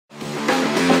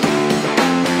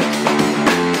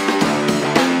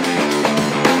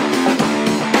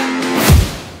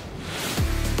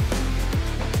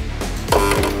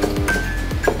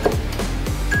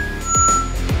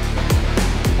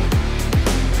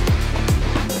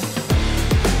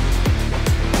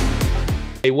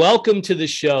Hey, welcome to the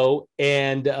show.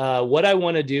 And what I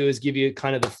want to do is give you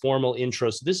kind of the formal intro.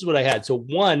 So this is what I had. So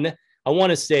one, I want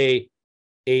to say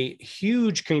a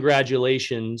huge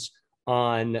congratulations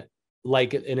on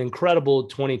like an incredible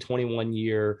 2021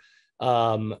 year.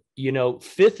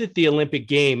 Fifth at the Olympic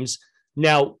Games.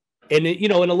 Now, and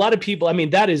and a lot of people, I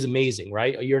mean, that is amazing,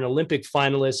 right? You're an Olympic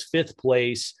finalist, fifth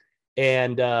place.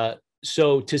 And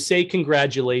so to say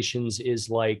congratulations is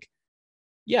like,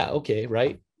 yeah, okay,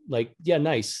 right? Like, yeah,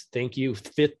 nice. Thank you.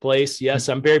 Fifth place. Yes,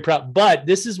 I'm very proud. But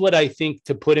this is what I think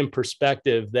to put in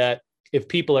perspective, that if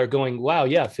people are going, wow,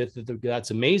 yeah, fifth,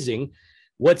 that's amazing.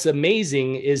 What's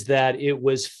amazing is that it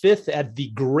was fifth at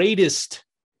the greatest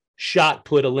shot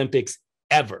put Olympics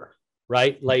ever,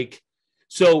 right? Like,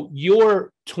 so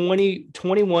you're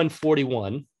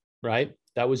 21:41, right?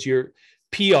 That was your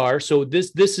PR. So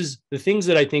this is the things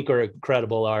that I think are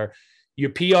incredible are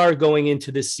your PR going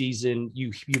into this season.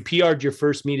 You PR'd your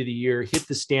first meet of the year, hit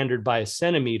the standard by a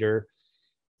centimeter,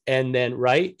 and then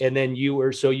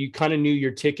you kind of knew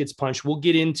your tickets punched. We'll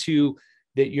get into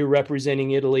that. You're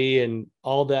representing Italy and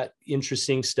all that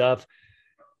interesting stuff.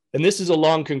 And this is a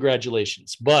long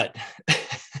congratulations, but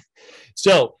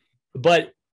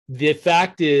but the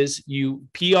fact is you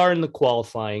PR in the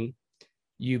qualifying,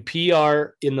 you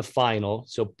PR in the final.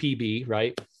 So PB,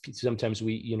 right? Sometimes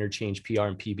we interchange PR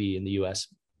and PB in the US.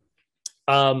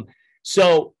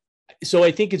 So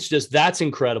I think it's just, that's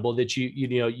incredible that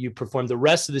you performed the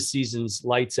rest of the season's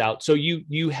lights out. So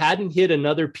you hadn't hit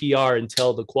another PR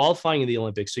until the qualifying of the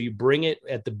Olympics. So you bring it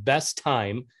at the best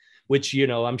time, which,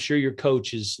 I'm sure your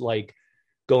coach is like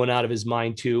going out of his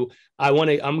mind too. I'm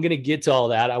going to get to all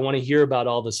that. I want to hear about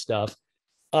all the stuff.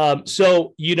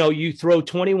 So, you throw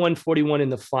 21:41 in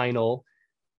the final,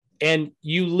 and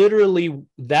you literally,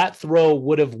 that throw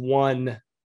would have won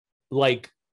like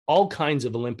all kinds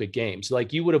of Olympic games.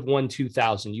 Like you would have won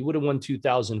 2000, you would have won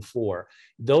 2004.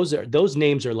 Those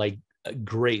names are like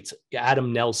great.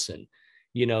 Adam Nelson,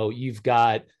 you've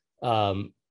got,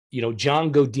 John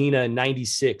Godina in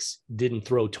 96 didn't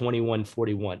throw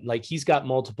 21:41. Like he's got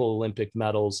multiple Olympic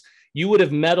medals. You would have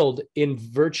medaled in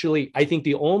virtually, I think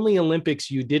the only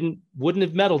Olympics you wouldn't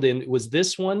have medaled in was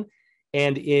this one.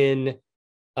 And in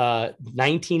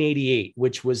 1988,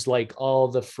 which was like all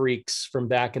the freaks from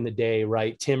back in the day,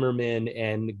 right? Timmerman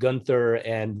and Gunther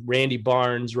and Randy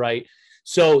Barnes, right?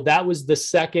 So that was the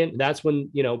second. That's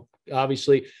when,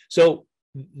 obviously. So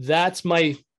that's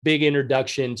my big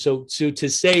introduction. So to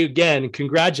say again,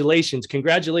 congratulations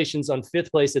on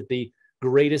fifth place at the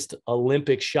greatest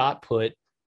Olympic shot put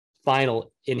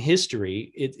final in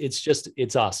history.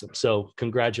 It's awesome. So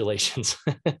congratulations.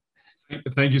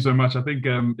 Thank you so much. I think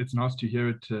it's nice to hear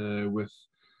it with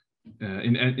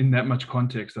in that much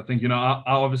context. I think I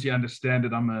obviously understand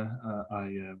it. I'm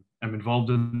involved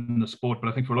in the sport, but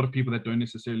I think for a lot of people that don't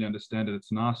necessarily understand it,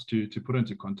 it's nice to put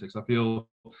into context. I feel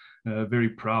very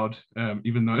proud,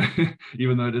 even though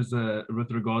it is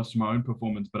with regards to my own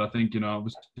performance. But I think I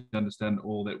obviously understand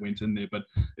all that went in there. But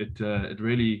it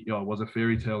really was a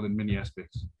fairy tale in many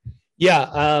aspects.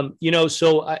 Yeah.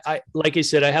 So I like I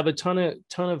said, I have a ton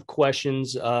of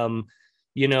questions. I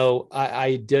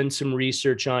done some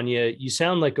research on you. You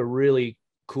sound like a really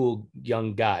cool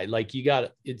young guy. Like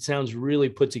it sounds really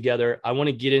put together. I want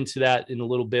to get into that in a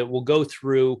little bit. We'll go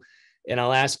through and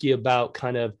I'll ask you about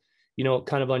kind of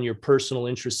on your personal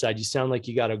interest side. You sound like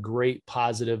you got a great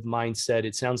positive mindset.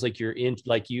 It sounds like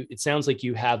it sounds like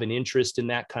you have an interest in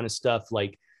that kind of stuff.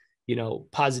 Like,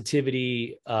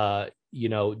 positivity,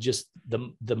 just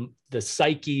the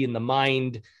psyche and the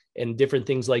mind and different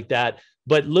things like that.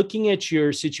 But looking at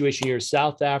your situation, you're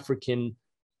South African,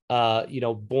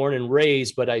 born and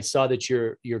raised, but I saw that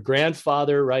your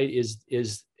grandfather, right,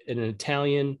 is an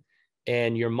Italian,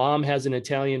 and your mom has an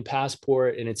Italian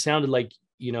passport. And it sounded like,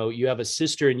 you have a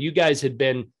sister, and you guys had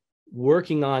been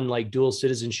working on like dual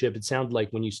citizenship. It sounded like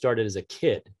when you started as a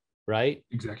kid, right?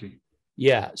 Exactly.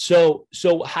 Yeah. So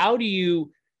how do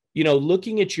you,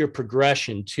 looking at your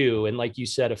progression too, and like you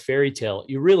said, a fairy tale,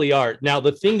 you really are. Now,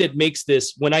 the thing that makes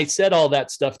this, when I said all that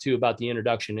stuff too about the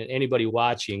introduction, and anybody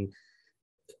watching,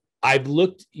 I've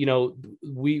looked,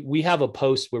 we have a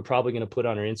post we're probably going to put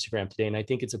on our Instagram today. And I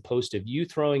think it's a post of you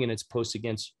throwing, and it's a post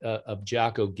against of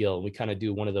Jocko Gill. We kind of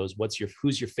do one of those,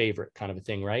 who's your favorite kind of a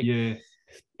thing, right? Yeah.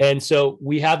 And so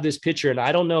we have this picture, and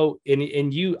I don't know.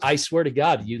 And you, I swear to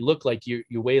God, you look like you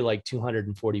weigh like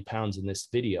 240 pounds in this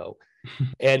video.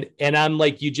 And I'm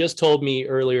like, you just told me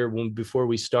earlier before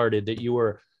we started that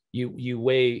you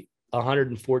weigh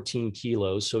 114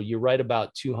 kilos. So you're right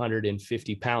about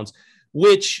 250 pounds,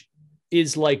 which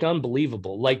is like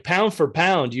unbelievable. Like pound for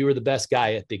pound, you were the best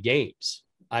guy at the games.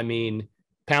 I mean,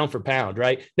 pound for pound,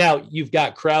 right? Now you've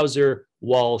got Krauser,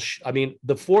 Walsh. I mean,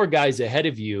 the four guys ahead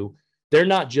of you, they're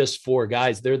not just four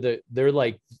guys. They're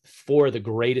like four of the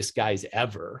greatest guys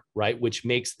ever, right? Which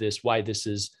makes this why this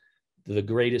is the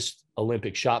greatest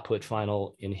Olympic shot put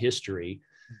final in history.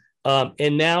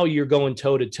 And now you're going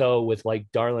toe to toe with like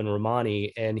Darlan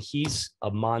Romani, and he's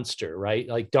a monster, right?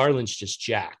 Like Darlan's just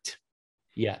jacked.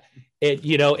 Yeah. And,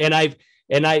 you know, and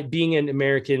I being an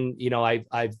American, you know,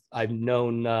 I've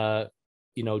known,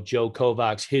 you know, Joe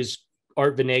Kovacs, his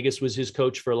Art Venegas was his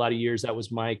coach for a lot of years. That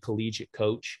was my collegiate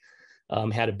coach.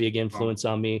 Had a big influence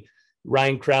on me.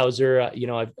 Ryan Krauser, you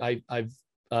know, I've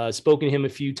spoken to him a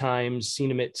few times,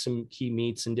 seen him at some key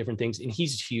meets and different things, and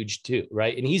he's huge too,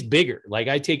 right? And he's bigger. Like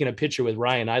I taken a picture with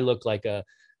Ryan, I look like a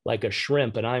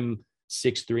shrimp, and I'm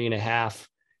 6'3.5",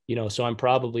 you know, so I'm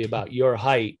probably about your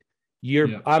height.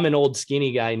 I'm an old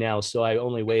skinny guy now, so I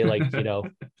only weigh like, you know,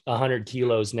 100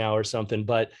 kilos now or something,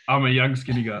 but I'm a young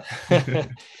skinny guy.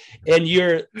 And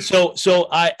so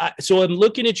I'm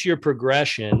looking at your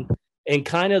progression and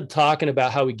kind of talking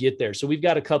about how we get there. So we've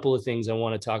got a couple of things I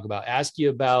want to talk about. Ask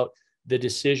you about the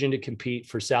decision to compete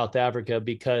for South Africa,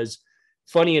 because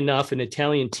funny enough, an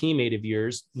Italian teammate of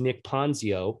yours, Nick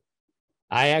Ponzio,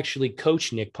 I actually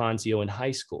coached Nick Ponzio in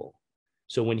high school.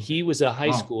 So when he was a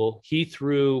high school, he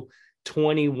threw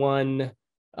 21,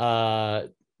 I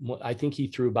think he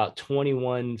threw about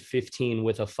 21-15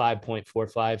 with a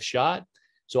 5.45 shot.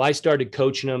 So I started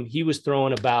coaching him. He was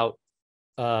throwing about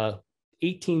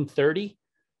 1830.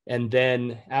 And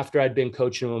then after I'd been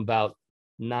coaching him about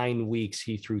 9 weeks,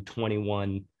 he threw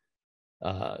 21.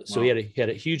 So he had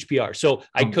a huge PR. So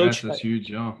I coached. That's huge.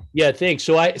 Yeah. Yeah. Thanks.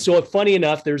 So funny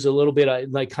enough, there's a little bit I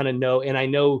like kind of know, and I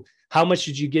know. How much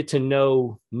did you get to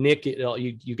know Nick?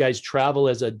 You guys travel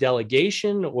as a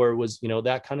delegation, or was, you know,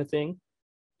 that kind of thing?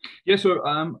 Yeah, so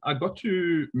I got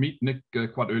to meet Nick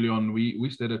quite early on. We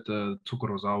stayed at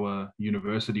Tsukurazawa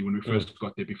University when we first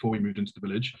got there before we moved into the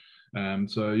village.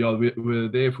 So yeah, we were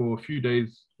there for a few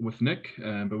days with Nick,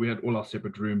 but we had all our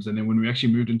separate rooms. And then when we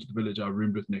actually moved into the village, I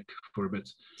roomed with Nick for a bit.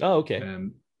 Oh, okay.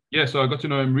 Yeah, so I got to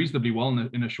know him reasonably well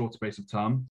in a short space of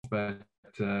time. But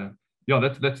yeah,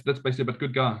 that's basically. But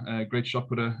good guy, great shot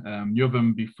putter. Knew of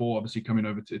him before, obviously coming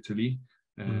over to Italy,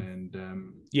 and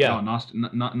nice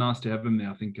to have him there.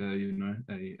 I think you know,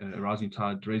 a rising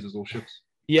tide raises all ships.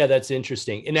 Yeah, that's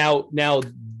interesting. And now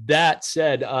that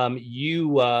said,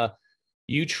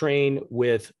 you train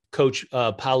with Coach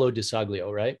Paolo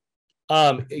Desaglio, right?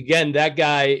 Again, that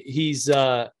guy, he's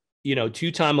you know,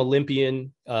 two-time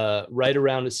Olympian, right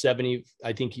around a 70,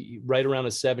 I think right around a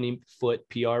 70-foot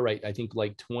PR, right? I think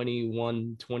like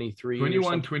 21-23.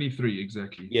 21-23,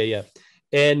 exactly. Yeah.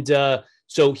 And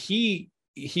so he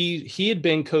had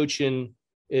been coaching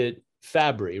at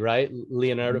Fabri, right?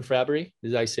 Leonardo Fabri.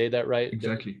 Did I say that right?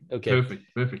 Exactly. Okay.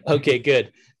 Perfect. Okay,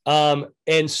 good.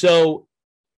 And so,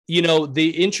 you know, the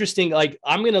interesting, like,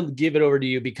 I'm going to give it over to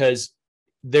you because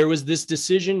there was this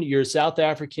decision. You're South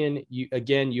African.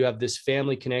 You have this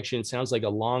family connection. It sounds like a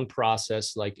long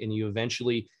process, like, and you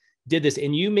eventually did this,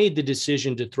 and you made the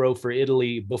decision to throw for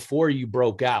Italy before you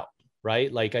broke out,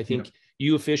 right? Like, I think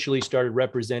you officially started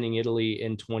representing Italy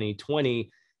in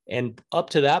 2020. And up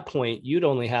to that point, you'd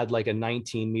only had like a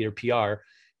 19-meter PR.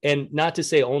 And not to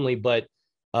say only, but,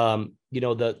 you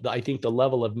know, I think the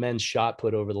level of men's shot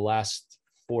put over the last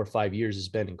 4 or 5 years has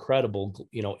been incredible.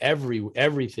 You know,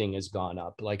 everything has gone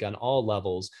up, like on all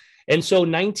levels. And so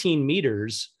 19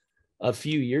 meters a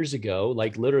few years ago,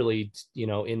 like literally, you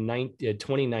know, in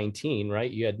 2019, right?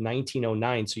 You had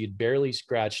 1909. So you'd barely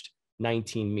scratched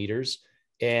 19 meters.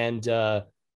 And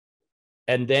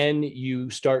then you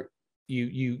start,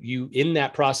 you in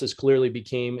that process clearly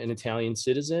became an Italian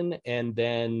citizen. And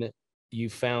then you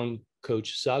found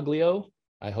Coach Saglio.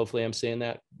 Hopefully I'm saying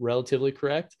that relatively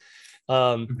correct.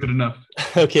 Good enough.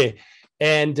 Okay.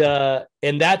 And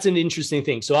that's an interesting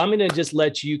thing. So I'm going to just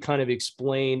let you kind of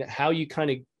explain how you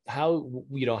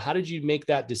how did you make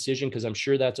that decision? Cause I'm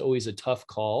sure that's always a tough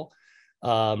call.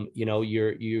 You know,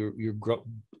 you're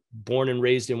born and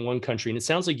raised in one country, and it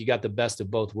sounds like you got the best of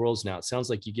both worlds now. It sounds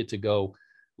like you get to go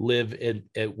live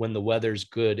when the weather's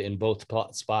good in both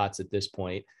spots at this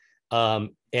point.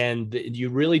 And you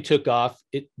really took off.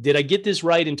 Did I get this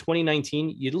right? In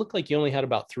 2019, you look like you only had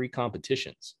about 3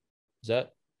 competitions. Is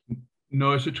that?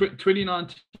 No. So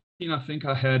 2019, I think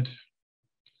I had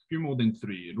a few more than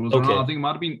 3. It was okay. Around, I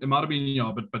think it might have been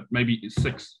yeah, but maybe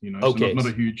 6. You know, okay. So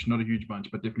not a huge bunch,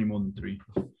 but definitely more than 3.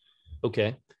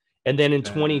 Okay. And then in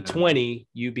 2020,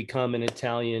 you become an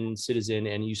Italian citizen,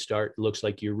 and you looks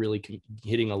like you're really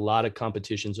hitting a lot of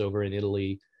competitions over in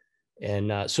Italy.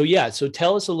 And so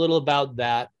tell us a little about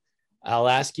that. I'll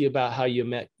ask you about how you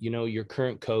met, your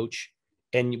current coach,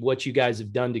 and what you guys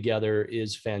have done together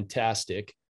is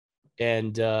fantastic.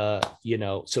 And so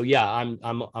yeah,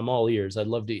 I'm all ears. I'd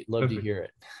love to hear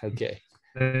it. Okay.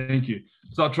 Thank you.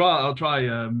 So I'll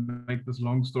try make this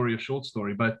long story a short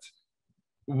story. But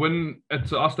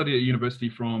so I studied at university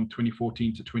from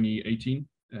 2014 to 2018.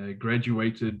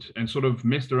 Graduated and sort of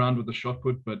messed around with the shot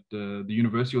put, but the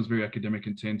university was very academic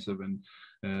intensive, and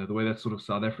the way that sort of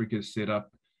South Africa is set up,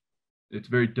 it's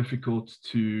very difficult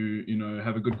to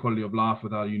have a good quality of life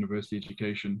without a university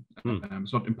education.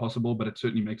 It's not impossible, but it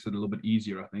certainly makes it a little bit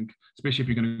easier, I think, especially if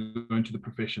you're going to go into the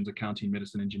professions, accounting,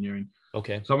 medicine, engineering.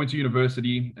 Okay. So I went to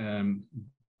university,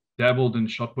 dabbled in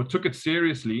shot put, took it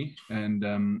seriously, and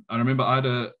I remember I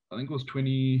think it was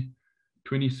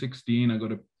 2016, I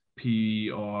got a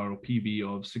PR or PB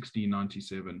of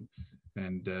 1697,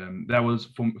 and that was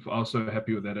I was so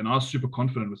happy with that, and I was super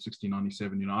confident with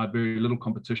 1697. I had very little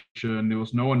competition. There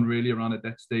was no one really around at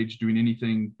that stage doing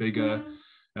anything bigger.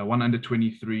 One under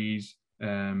 23s,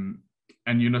 and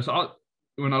so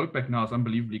when I look back now, I was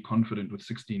unbelievably confident with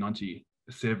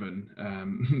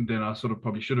 1697 than I sort of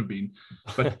probably should have been,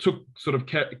 but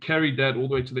carried that all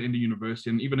the way to the end of university.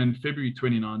 And even in February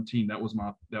 2019, that was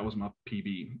my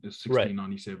PB, is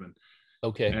 1697. Right.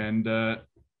 Okay. And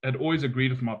I'd always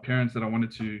agreed with my parents that I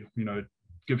wanted to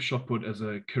give shot put as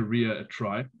a career a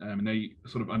try, and they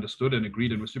sort of understood and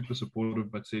agreed and were super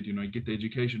supportive, but said get the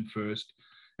education first.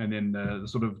 And then the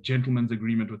sort of gentleman's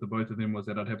agreement with the both of them was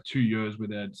that I'd have 2 years where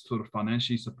they'd sort of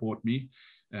financially support me,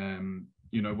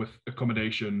 with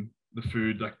accommodation, the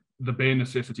food, like the bare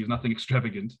necessities, nothing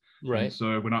extravagant. Right. And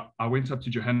so when I went up to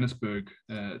Johannesburg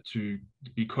to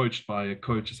be coached by a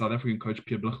South African coach,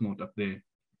 Pierre Blichnout up there.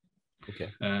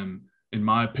 Okay. In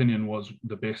my opinion, was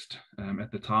the best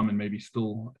at the time, and maybe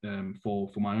still for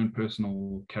my own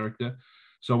personal character.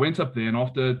 So I went up there, and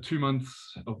after 2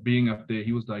 months of being up there,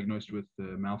 he was diagnosed with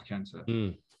mouth cancer.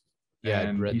 Yeah,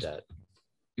 I've read that.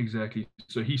 Exactly.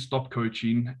 So he stopped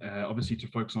coaching, obviously to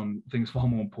focus on things far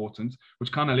more important,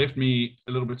 which kind of left me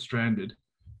a little bit stranded.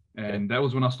 And that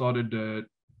was when I started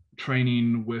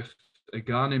training with a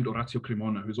guy named Arete,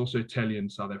 who's also Italian,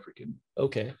 South African.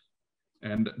 Okay.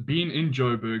 And being in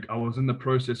Joburg, I was in the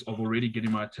process of already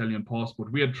getting my Italian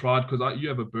passport. We had tried, because you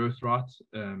have a birthright,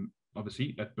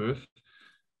 obviously, at birth.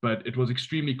 But it was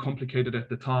extremely complicated at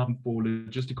the time for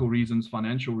logistical reasons,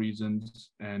 financial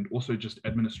reasons, and also just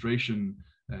administration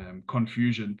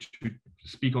confusion to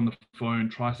speak on the phone,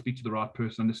 try to speak to the right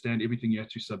person, understand everything you had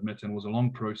to submit, and it was a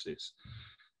long process.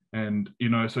 And,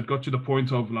 so it got to the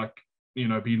point of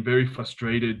being very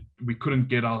frustrated. We couldn't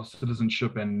get our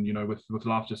citizenship, and, with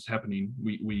life just happening,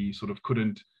 we sort of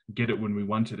couldn't get it when we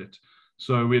wanted it.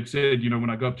 So we had said, when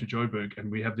I go up to Joburg and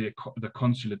we have the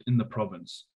consulate in the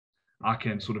province, I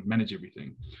can sort of manage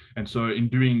everything. And so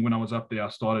when I was up there, I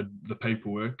started the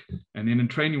paperwork. And then in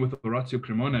training with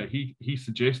Arete, he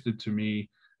suggested to me,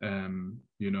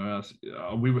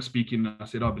 we were speaking, I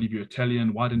said, I believe you're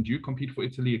Italian. Why didn't you compete for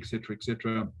Italy, et cetera, et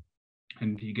cetera?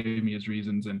 And he gave me his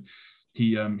reasons. And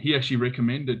he actually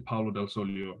recommended Paolo Del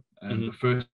Solio the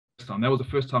first time. That was the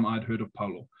first time I'd heard of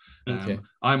Paolo.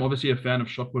 I'm obviously a fan of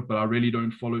shot put, but I really don't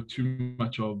follow too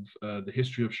much of the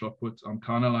history of shot put. I'm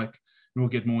kind of like, we'll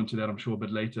get more into that, I'm sure, a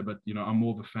bit later. But I'm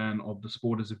more of a fan of the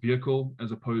sport as a vehicle,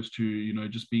 as opposed to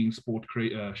just being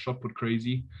shot put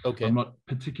crazy. Okay. I'm not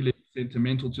particularly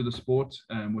sentimental to the sport,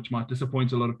 which might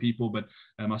disappoint a lot of people, but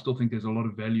I still think there's a lot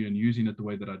of value in using it the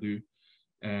way that I do.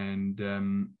 And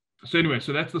so anyway,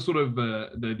 so that's the sort of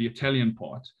the Italian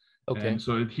part. Okay. And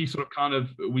so he sort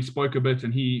of we spoke a bit,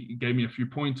 and he gave me a few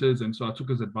pointers, and so I took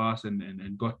his advice and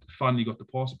finally got the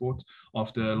passport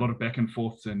after a lot of back and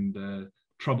forths and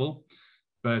trouble.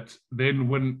 But then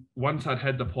once I'd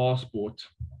had the passport,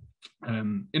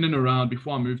 in and around,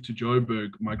 before I moved to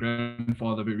Joburg, my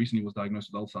grandfather very recently was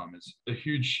diagnosed with Alzheimer's, a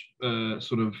huge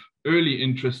sort of early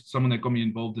interest, someone that got me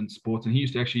involved in sports. And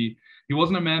he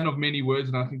wasn't a man of many words,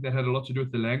 and I think that had a lot to do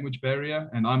with the language barrier.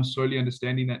 And I'm slowly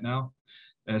understanding that now,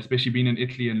 especially being in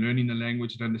Italy and learning the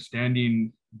language and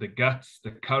understanding the guts,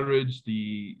 the courage,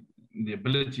 the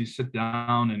ability to sit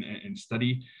down and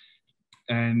study.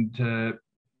 And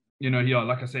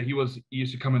like I say, he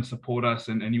used to come and support us,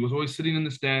 and he was always sitting in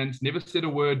the stands, never said a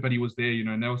word, but he was there,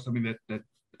 and that was something that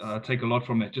I take a lot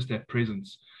from that, just that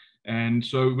presence. And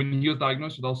so when he was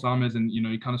diagnosed with Alzheimer's, and,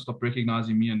 he kind of stopped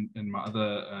recognizing me and my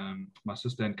other, my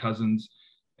sister and cousins,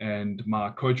 and my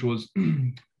coach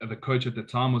the coach at the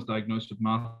time was diagnosed with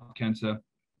mouth cancer.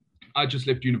 I just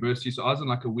left university, so I was in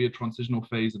like a weird transitional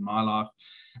phase in my life.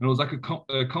 And it was like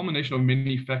a culmination of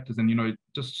many factors, and, you know,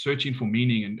 just searching for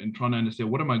meaning and trying to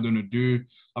understand, what am I going to do?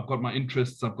 I've got my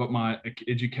interests, I've got my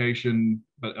education,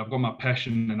 but I've got my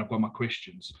passion, and I've got my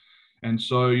questions. And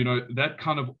so, you know, that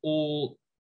kind of all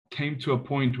came to a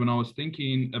point when I was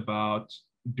thinking about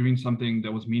doing something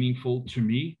that was meaningful to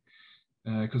me,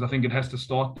 because I think it has to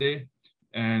start there.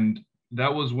 And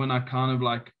that was when I kind of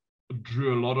like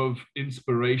drew a lot of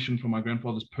inspiration from my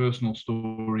grandfather's personal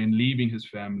story and leaving his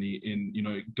family, in, you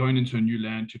know, going into a new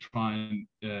land to try and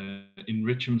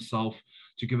enrich himself,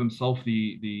 to give himself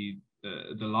the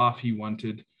life he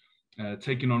wanted,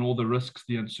 taking on all the risks,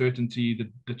 the uncertainty,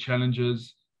 the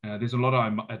challenges. There's a lot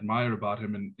I admire about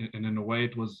him, and in a way,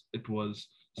 it was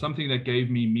something that gave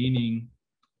me meaning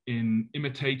in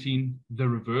imitating the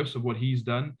reverse of what he's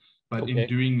done, but in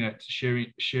doing that,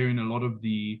 sharing a lot of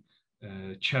the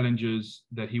challenges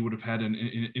that he would have had, and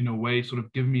in a way, sort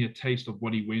of give me a taste of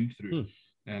what he went through.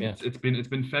 And it's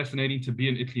been fascinating to be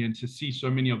in Italy and to see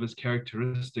so many of his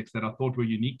characteristics that I thought were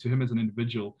unique to him as an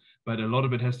individual, but a lot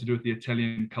of it has to do with the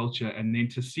Italian culture, and then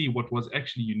to see what was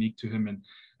actually unique to him.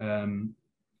 And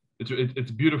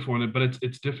it's beautiful, but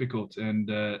it's difficult.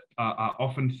 And I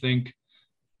often think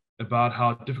about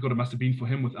how difficult it must have been for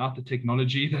him without the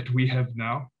technology that we have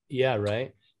now. Yeah,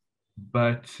 right.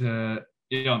 But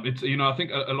yeah, it's, you know, I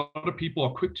think a lot of people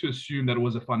are quick to assume that it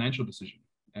was a financial decision.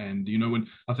 And, you know, when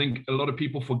I think a lot of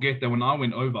people forget that when I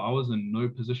went over, I was in no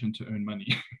position to earn money.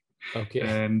 Okay.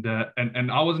 And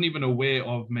I wasn't even aware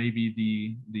of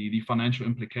maybe the financial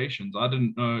implications. I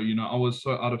didn't know, you know, I was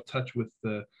so out of touch with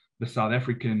the South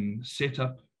African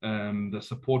setup, the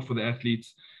support for the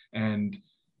athletes, and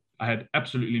I had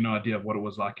absolutely no idea of what it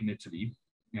was like in Italy.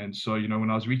 And so, you know,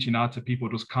 when I was reaching out to people,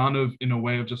 it was kind of in a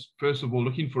way of just, first of all,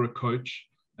 looking for a coach,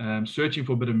 searching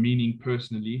for a bit of meaning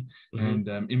personally, and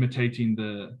imitating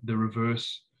the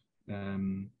reverse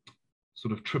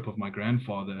sort of trip of my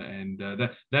grandfather. And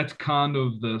that's kind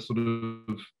of the sort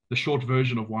of the short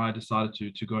version of why I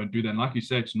decided to go and do that. And like you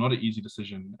said, it's not an easy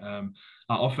decision.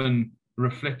 I often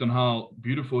reflect on how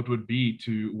beautiful it would be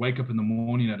to wake up in the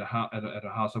morning at a house.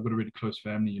 I've got a really close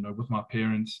family, you know, with my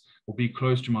parents, or be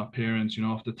close to my parents, you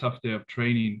know, after a tough day of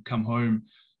training, come home,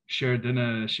 share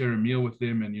dinner, share a meal with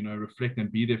them, and, you know, reflect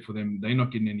and be there for them. They're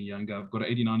not getting any younger. I've got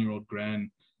an 89-year-old gran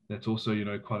that's also, you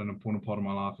know, quite an important part of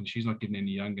my life, and she's not getting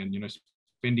any younger. And, you know,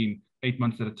 spending 8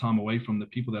 months at a time away from the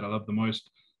people that I love the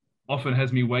most often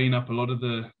has me weighing up a lot of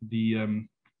the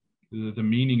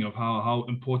meaning of how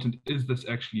important is this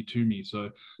actually to me. So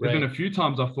there's been a few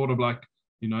times I've thought of, like,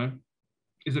 you know,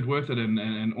 is it worth it?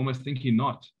 And almost thinking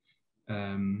not.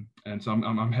 And so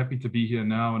I'm happy to be here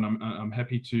now, and I'm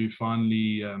happy to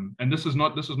finally. And this was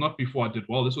not before I did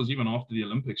well. This was even after the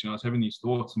Olympics. You know, I was having these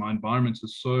thoughts. My environment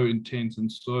is so intense and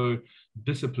so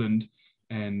disciplined,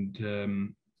 and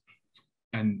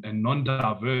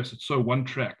non-diverse. It's so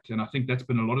one-tracked, and I think that's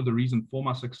been a lot of the reason for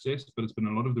my success. But it's been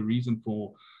a lot of the reason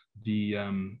for the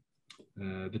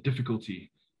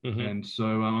difficulty. And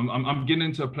so I'm getting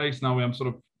into a place now where I'm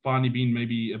sort of finally being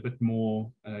maybe a bit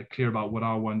more clear about what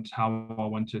I want, how I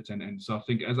want it. And so I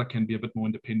think as I can be a bit more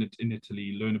independent in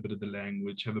Italy, learn a bit of the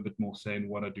language, have a bit more say in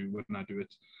what I do when I do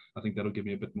it, I think that'll give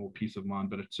me a bit more peace of mind.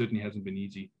 But it certainly hasn't been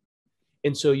easy.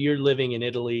 And so you're living in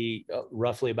Italy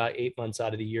roughly about 8 months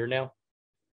out of the year now?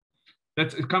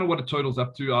 That's kind of what it totals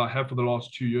up to. I have for the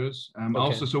last 2 years.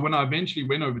 Also, so when I eventually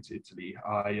went over to Italy,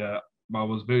 I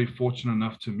was very fortunate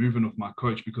enough to move in with my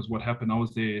coach, because what happened, I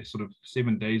was there sort of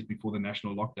 7 days before the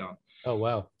national lockdown. Oh,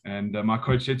 wow. And my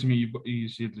coach said to me, he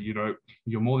said, you know,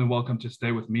 you're more than welcome to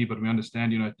stay with me, but we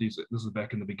understand, you know, this is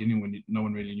back in the beginning when no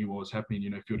one really knew what was happening, you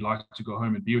know, if you'd like to go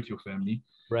home and be with your family.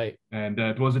 Right. And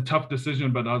it was a tough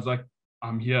decision, but I was like,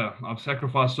 I'm here. I've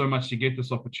sacrificed so much to get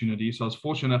this opportunity. So I was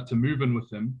fortunate enough to move in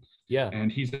with him. Yeah.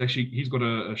 And he's got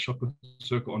a shopping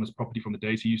circle on his property from the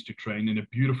days he used to train, in a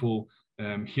beautiful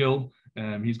hill.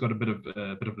 He's got a bit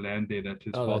of land there that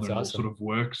his father-in-law sort of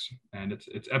works, and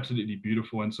it's absolutely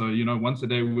beautiful. And so, you know, once a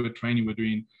day we were training, we're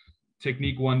doing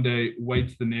technique one day,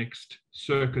 weights the next,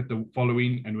 circuit the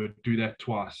following, and we'd do that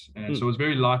twice. And so it was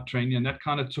very light training, and that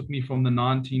kind of took me from the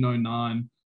 1909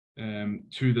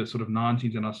 to the sort of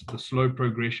 90s, and the slow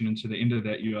progression into the end of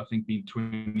that year, I think, being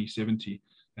 2070.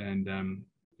 And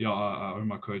yeah, I owe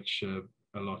my coach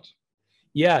a lot.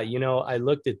 Yeah, you know, I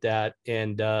looked at that,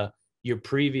 and your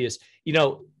previous, you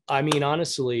know, I mean,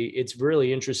 honestly, it's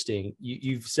really interesting.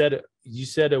 You said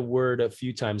a word a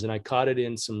few times, and I caught it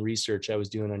in some research I was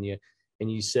doing on you,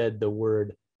 and you said the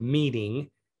word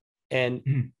meaning, and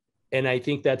I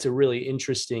think that's a really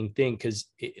interesting thing, because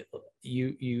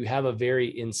you have a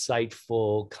very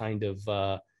insightful kind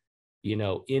of you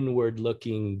know, inward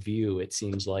looking view, it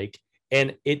seems like.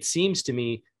 And it seems to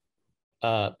me,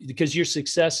 because your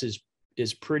success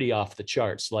is pretty off the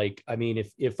charts. Like, I mean,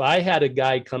 if I had a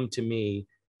guy come to me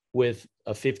with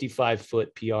a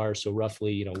 55-foot PR, so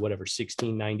roughly, you know, whatever,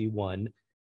 1691.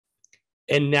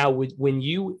 And now when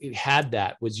you had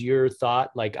that, was your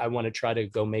thought like, I want to try to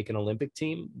go make an Olympic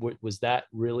team? Was that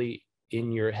really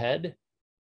in your head?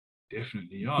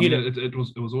 Definitely. Yeah. I mean, it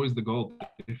was always the goal,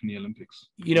 definitely Olympics.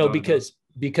 You know,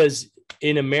 because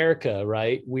in America,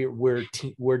 right, we're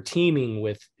teaming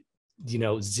with, you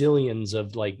know, zillions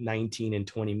of like 19 and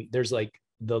 20. There's like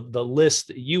the list.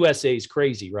 USA is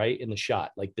crazy, right? In the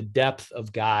shot, like the depth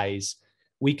of guys,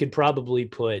 we could probably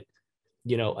put,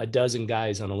 you know, a dozen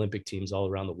guys on Olympic teams all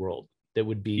around the world. That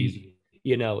would be easy.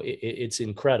 You know, it's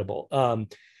incredible.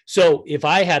 So if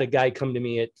I had a guy come to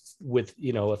me with,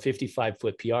 you know, a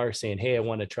 55-foot PR saying, hey, I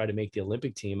want to try to make the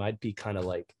Olympic team, I'd be kind of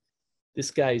like,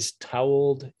 this guy's how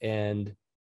old? And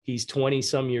he's 20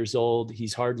 some years old.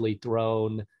 He's hardly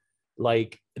thrown.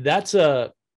 Like,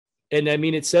 and I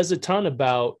mean, it says a ton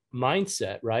about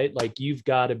mindset, right? Like, you've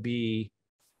got to be,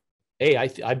 hey,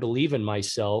 I believe in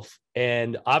myself.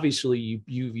 And obviously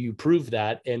you prove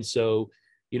that. And so,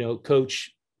 you know,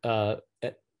 Coach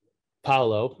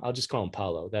Paolo, I'll just call him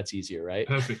Paolo. That's easier, right?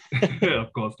 Perfect.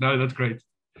 Of course. No, that's great.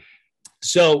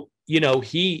 So, you know,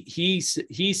 he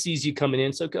sees you coming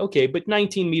in. So, okay, but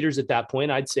 19 meters at that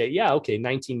point, I'd say, yeah, okay,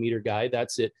 19-meter guy,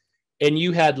 that's it. And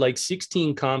you had like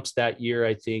 16 comps that year,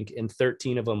 I think, and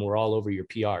 13 of them were all over your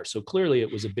PR. So clearly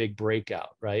it was a big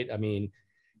breakout, right? I mean,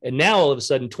 and now all of a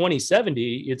sudden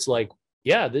 2070, it's like,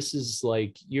 yeah, this is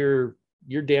like, you're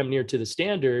damn near to the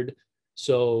standard.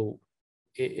 So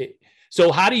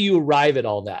so how do you arrive at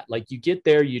all that? Like, you get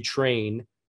there, you train.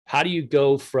 How do you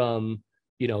go from,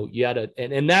 you know, you had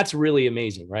and that's really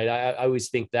amazing, right? I always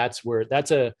think that's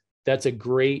a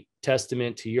great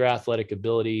testament to your athletic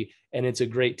ability. And it's a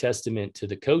great testament to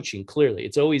the coaching. Clearly,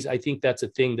 it's always, I think that's a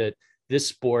thing that this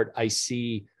sport, I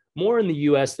see more in the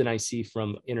US than I see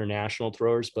from international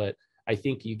throwers. But I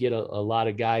think you get a lot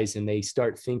of guys and they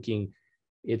start thinking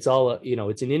it's all, you know,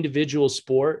 it's an individual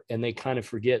sport, and they kind of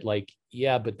forget, like,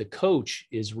 yeah, but the coach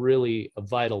is really a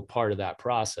vital part of that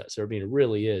process. I mean, it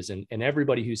really is. And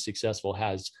everybody who's successful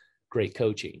has great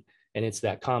coaching, and it's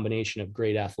that combination of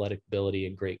great athletic ability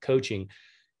and great coaching.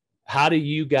 How do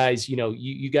you guys, you know,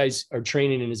 you guys are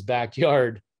training in his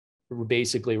backyard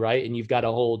basically, right? And you've got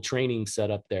a whole training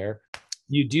set up there.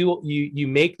 You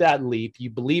make that leap, you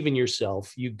believe in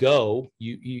yourself, you go,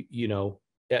 you know,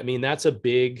 I mean, that's a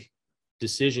big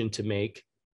decision to make.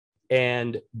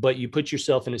 But you put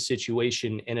yourself in a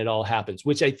situation and it all happens,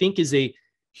 which I think is a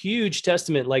huge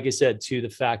testament, like I said, to the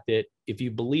fact that if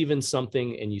you believe in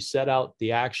something and you set out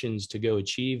the actions to go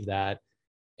achieve that,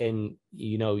 and,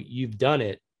 you know, you've done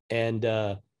it. And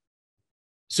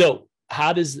so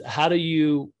how do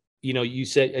you, you know, you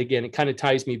said, again, it kind of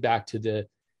ties me back to the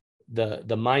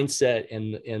mindset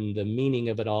and the meaning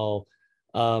of it all.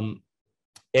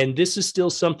 And this is still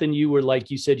something you were, like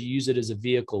you said, you use it as a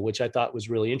vehicle, which I thought was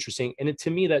really interesting. And to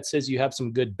me, that says you have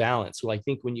some good balance. So I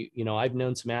think when you know, I've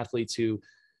known some athletes who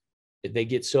they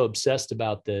get so obsessed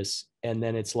about this, and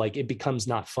then it's like, it becomes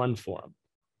not fun for them,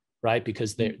 right?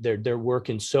 Because they're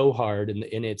working so hard,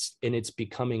 and it's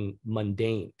becoming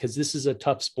mundane, because this is a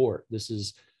tough sport. This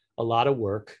is a lot of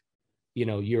work. You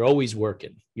know, you're always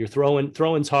working, you're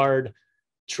throwing's hard,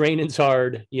 training's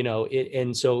hard, you know,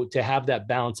 and so to have that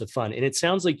balance of fun, and it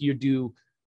sounds like you do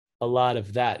a lot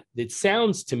of that. It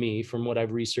sounds to me, from what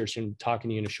I've researched and talking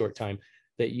to you in a short time,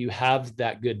 that you have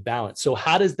that good balance. So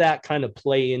how does that kind of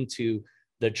play into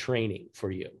the training for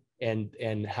you?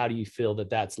 And how do you feel that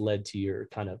that's led to your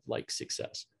kind of like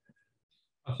success?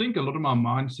 I think a lot of my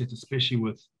mindset, especially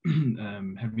with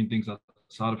having things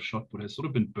outside of shot put, has sort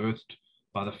of been birthed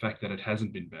by the fact that it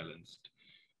hasn't been balanced.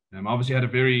 Obviously, I had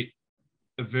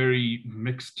a very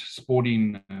mixed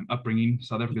sporting upbringing.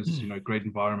 South Africa's, you know, great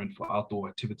environment for outdoor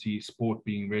activity, sport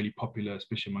being really popular,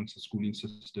 especially amongst the schooling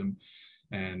system.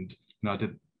 And, you know, I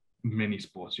did many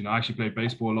sports. You know, I actually played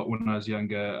baseball a lot when I was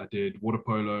younger. I did water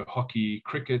polo, hockey,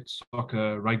 cricket,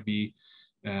 soccer, rugby,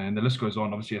 and the list goes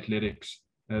on. Obviously, athletics.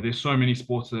 There's so many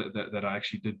sports that I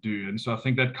actually did do. And so I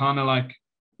think that kind of like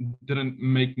didn't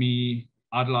make me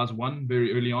idolize one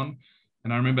very early on.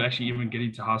 And I remember actually even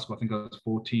getting to high school, I think I was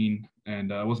 14,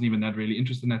 and I wasn't even that really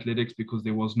interested in athletics because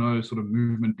there was no sort of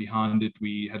movement behind it.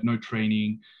 We had no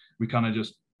training. We kind of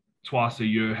just twice a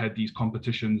year had these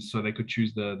competitions so they could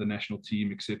choose the national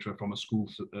team, etc., from a school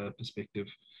perspective.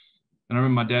 And I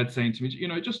remember my dad saying to me, you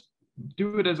know, just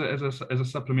do it as a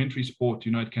supplementary sport.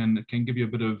 You know, it can give you a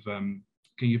bit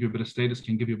of status,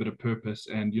 can give you a bit of purpose,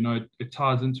 and, you know, it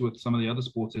ties into with some of the other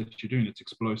sports that you're doing. It's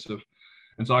explosive.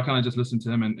 And so I kind of just listened to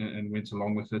him and went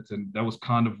along with it. And that was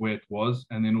kind of where it was.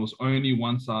 And then it was only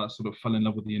once I sort of fell in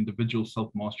love with the individual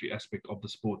self-mastery aspect of the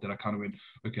sport that I kind of went,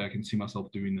 okay, I can see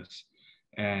myself doing this.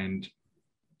 And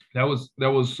that was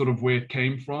sort of where it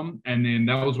came from. And then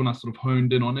that was when I sort of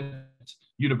honed in on it.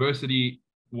 University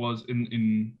was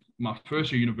in my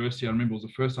first year university. I remember it was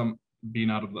the first time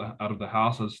being out of the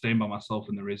house. I was staying by myself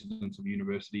in the residence of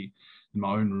university in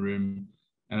my own room.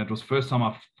 And it was the first time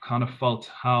I kind of felt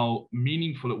how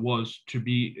meaningful it was to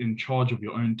be in charge of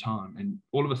your own time. And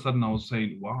all of a sudden I was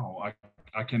saying, wow,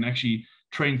 I can actually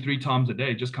train 3 times a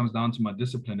day. It just comes down to my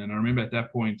discipline. And I remember at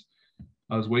that point,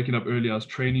 I was waking up early. I was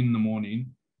training in the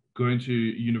morning, going to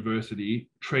university,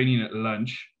 training at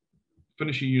lunch,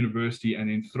 finishing university, and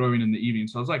then throwing in the evening.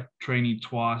 So I was like training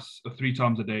 3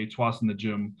 times a day, twice in the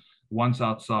gym, once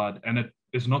outside. And it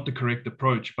is not the correct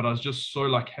approach, but I was just so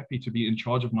like happy to be in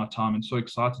charge of my time and so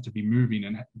excited to be moving,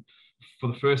 and for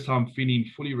the first time feeling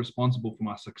fully responsible for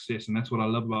my success. And that's what I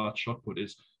love about shot put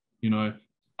is, you know,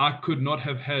 I could not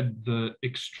have had the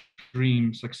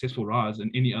extreme successful rise in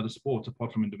any other sport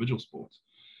apart from individual sports,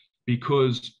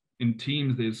 because in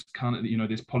teams there's kind of, you know,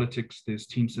 there's politics, there's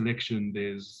team selection,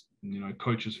 there's, you know,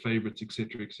 coaches' favorites,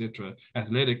 etc., etc.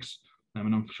 Athletics, I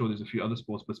mean, I'm sure there's a few other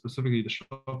sports, but specifically the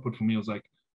shot put for me was like,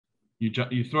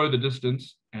 you throw the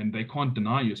distance and they can't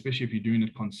deny you, especially if you're doing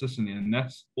it consistently. And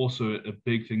that's also a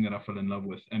big thing that I fell in love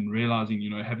with, and realizing, you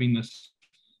know, having this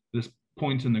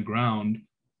point in the ground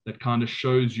that kind of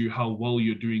shows you how well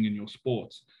you're doing in your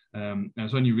sports. And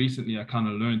it's only recently I kind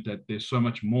of learned that there's so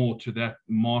much more to that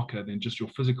marker than just your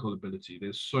physical ability.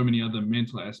 There's so many other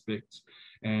mental aspects.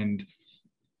 And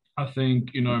I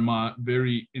think, you know, my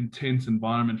very intense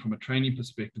environment from a training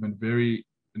perspective and very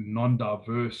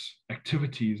non-diverse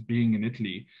activities being in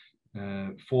Italy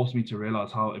forced me to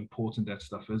realize how important that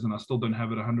stuff is. And I still don't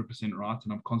have it 100% right,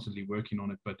 and I'm constantly working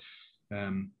on it. But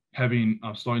I'm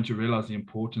starting to realize the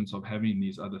importance of having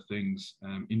these other things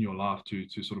in your life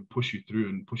to sort of push you through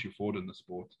and push you forward in the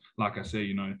sport. Like I say,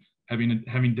 you know,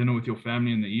 having dinner with your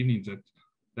family in the evenings,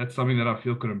 that's something that I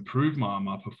feel could improve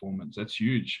my performance. That's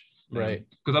huge. Right.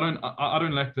 Because I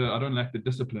don't lack the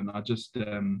discipline. I just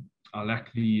I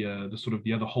lack the sort of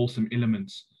the other wholesome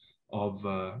elements of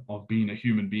being a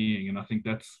human being. And I think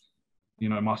that's, you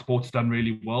know, my sport's done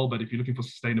really well, but if you're looking for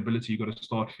sustainability, you've got to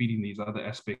start feeding these other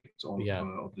aspects of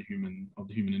the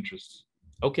human interests.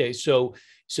 Okay, so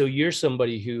you're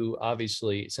somebody who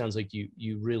obviously, it sounds like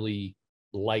you really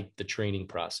liked the training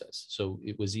process, so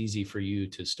it was easy for you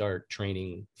to start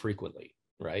training frequently,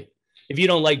 right? If you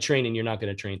don't like training, you're not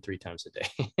going to train 3 times a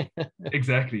day.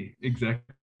 Exactly.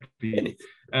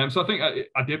 So I think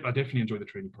I definitely enjoy the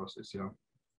training process. Yeah,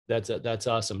 that's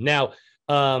awesome. Now,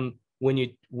 when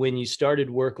you started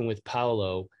working with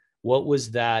Paolo, what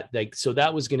was that like? So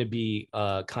that was going to be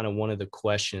kind of one of the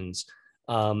questions.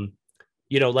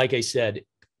 You know, like I said,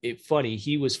 funny,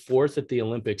 he was 4th at the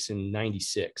Olympics in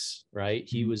 '96, right?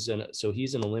 He was so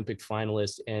he's an Olympic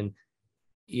finalist, and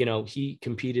you know, he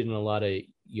competed in a lot of,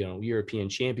 you know, European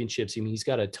championships. I mean, he's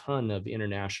got a ton of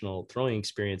international throwing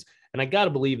experience, and I got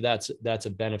to believe that's a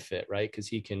benefit, right? Because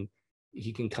he can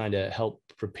kind of help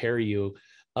prepare you.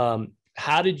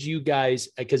 How did you guys?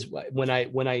 Because when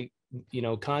I you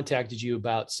know, contacted you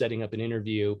about setting up an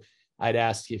interview, I'd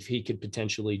asked if he could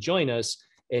potentially join us,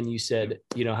 and you said,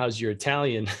 you know, how's your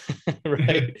Italian,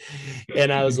 right?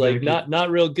 And I was like, not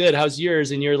real good. How's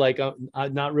yours? And you're like,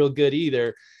 not real good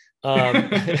either.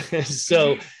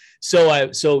 So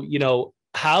you know,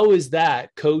 how is that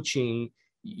coaching,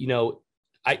 you know,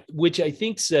 which I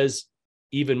think says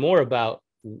even more about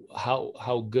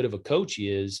how good of a coach he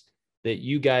is, that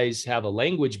you guys have a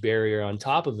language barrier on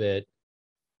top of it,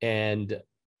 and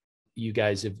you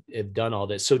guys have done all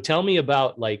this. So tell me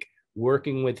about like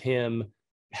working with him.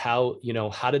 How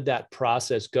did that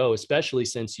process go, especially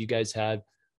since you guys had,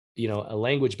 you know, a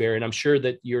language barrier? And I'm sure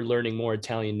that you're learning more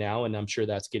Italian now, and I'm sure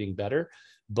that's getting better,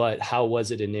 but how was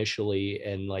it initially,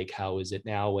 and like how is it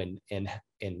now, and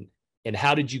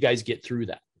how did you guys get through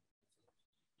that?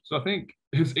 So I think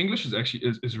his English is actually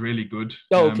is really good.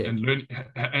 Oh, okay. And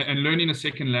learning a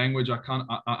second language, I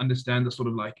understand the sort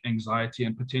of like anxiety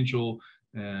and potential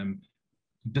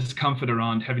discomfort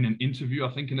around having an interview,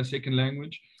 I think, in a second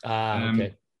language.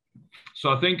 Okay. So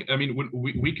I think, I mean,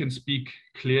 we can speak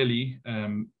clearly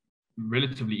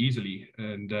relatively easily.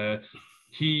 And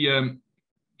he,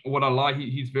 what I like,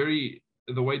 he's very,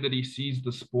 the way that he sees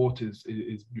the sport is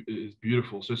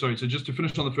beautiful. So sorry, so just to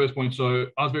finish on the first point. So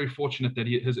I was very fortunate that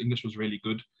his English was really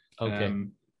good. Okay.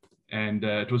 And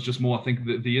it was just more, I think,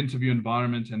 the interview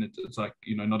environment, and it's like,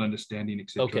 you know, not understanding,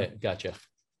 etc. Okay, gotcha.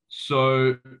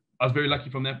 So I was very lucky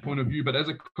from that point of view. But as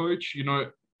a coach, you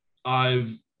know, I've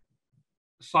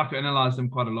psychoanalyzed them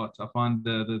quite a lot. I find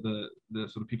the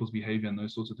sort of people's behavior and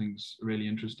those sorts of things really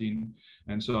interesting.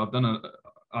 And so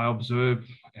I observe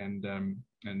and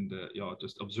yeah,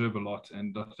 just observe a lot.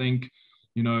 And I think,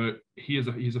 you know, he's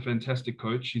a fantastic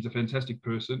coach. He's a fantastic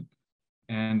person.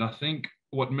 And I think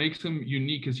what makes him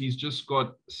unique is he's just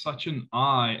got such an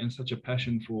eye and such a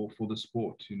passion for the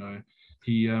sport. You know,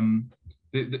 he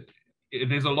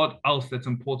there's a lot else that's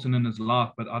important in his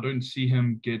life, but I don't see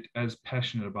him get as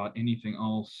passionate about anything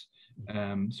else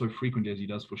so frequently as he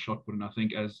does for shot put. And I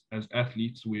think as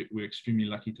athletes, we're extremely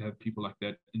lucky to have people like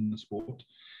that in the sport.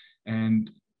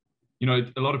 And you know,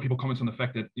 a lot of people comment on the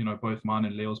fact that, you know, both mine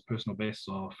and Leo's personal bests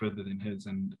are further than his,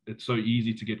 and it's so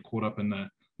easy to get caught up in the,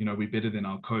 you know, we're better than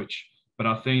our coach. But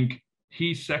I think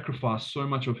he sacrificed so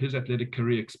much of his athletic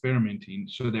career experimenting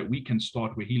so that we can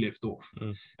start where he left off.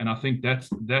 And I think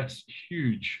that's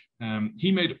huge.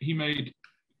 He made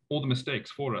all the mistakes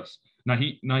for us. Now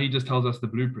he just tells us the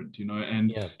blueprint, you know,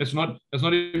 and it's not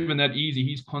even that easy.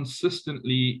 He's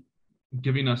consistently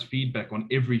giving us feedback on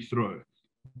every throw.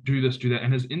 Do this, do that,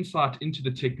 and his insight into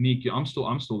the technique. I'm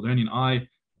still learning. I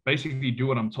basically do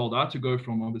what I'm told. I had to go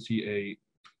from obviously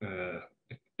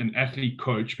an athlete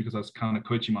coach, because I was kind of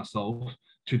coaching myself,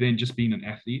 to then just being an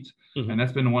athlete. And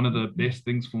that's been one of the best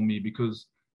things for me, because,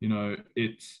 you know,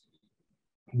 it's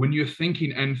when you're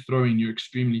thinking and throwing, you're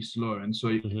extremely slow. And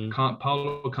so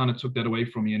Paulo kind of took that away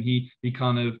from me, and he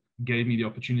kind of gave me the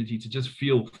opportunity to just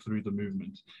feel through the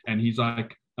movement. And he's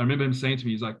like, I remember him saying to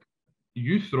me, he's like,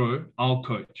 you throw, I'll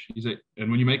coach. He's like, and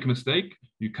when you make a mistake,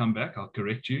 you come back, I'll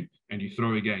correct you, and you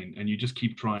throw again, and you just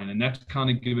keep trying. And that's kind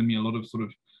of given me a lot of sort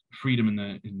of freedom in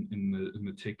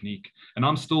the technique. And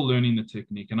I'm still learning the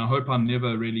technique, and I hope I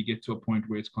never really get to a point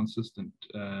where it's consistent.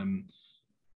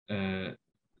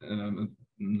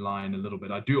 Lying a little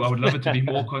bit. I would love it to be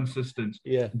more consistent.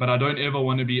 But I don't ever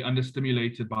want to be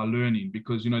understimulated by learning,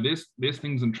 because, you know, there's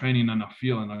things in training and I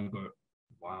feel and I go,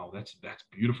 wow, that's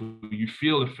beautiful. You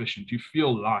feel efficient, you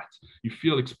feel light, you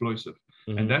feel explosive.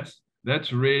 And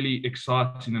that's really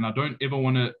exciting. And I don't ever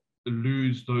want to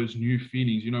lose those new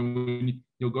feelings. You know, when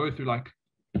you'll go through like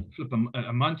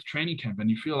a month training camp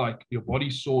and you feel like your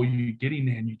body's sore, you get in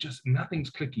there and you just, nothing's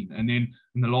clicking. And then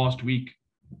in the last week,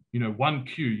 you know, one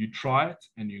cue, you try it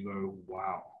and you go,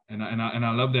 wow. And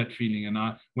I love that feeling. And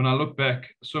when I look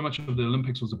back, so much of the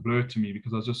Olympics was a blur to me,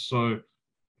 because I was just so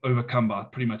overcome by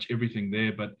pretty much everything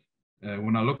there. But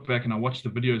when I look back and I watch the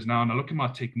videos now and I look at my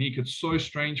technique, it's so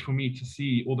strange for me to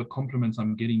see all the compliments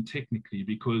I'm getting technically,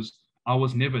 because I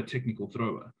was never a technical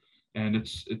thrower. And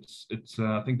it's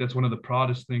I think that's one of the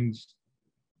proudest things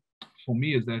for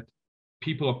me, is that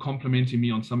people are complimenting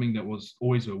me on something that was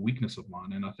always a weakness of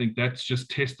mine. And I think that's just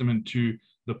testament to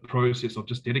the process of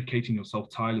just dedicating yourself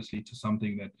tirelessly to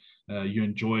something that you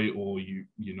enjoy, or you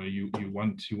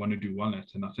want to do well at.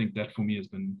 And I think that for me has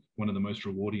been one of the most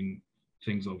rewarding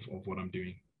things of what I'm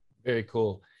doing. Very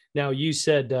cool. Now you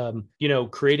said, you know,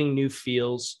 creating new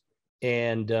feels,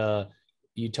 and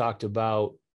you talked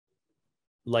about,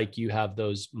 like, you have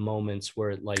those moments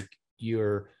where like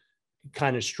you're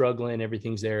kind of struggling,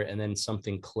 everything's there, and then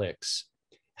something clicks.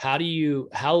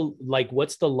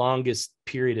 What's the longest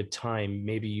period of time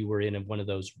maybe you were in one of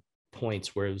those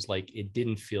points where it was like it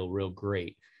didn't feel real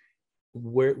great?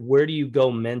 Where do you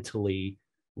go mentally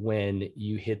when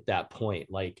you hit that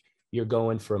point? Like, you're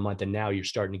going for a month and now you're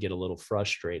starting to get a little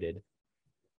frustrated.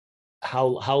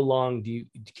 How long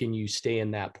can you stay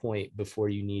in that point before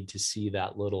you need to see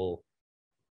that little,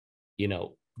 you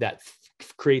know, that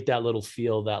create that little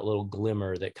feel, that little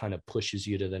glimmer that kind of pushes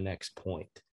you to the next point?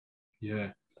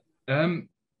 I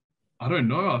don't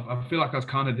know. I feel like I was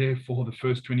kind of there for the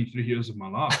first 23 years of my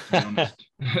life, to be honest.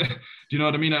 Do you know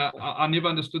what I mean? I never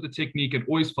understood the technique. It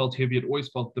always felt heavy. It always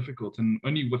felt difficult. And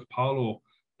only with Paulo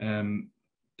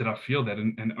did I feel that.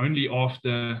 And only after,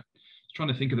 I was trying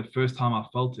to think of the first time I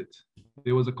felt it.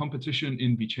 There was a competition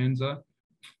in Vicenza,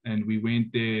 and we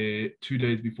went there 2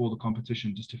 days before the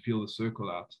competition just to feel the circle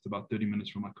out. It's about 30 minutes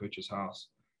from my coach's house.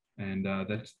 And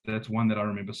that's one that I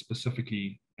remember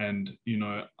specifically. And, you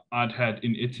know, I'd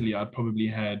probably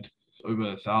had over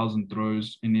 1,000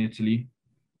 throws in Italy.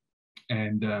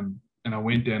 And I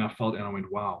went there and I felt, and I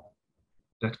went, wow,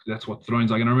 that's what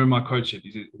throwing's like. And I remember my coach said,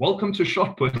 he said, welcome to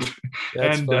shot put.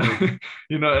 And,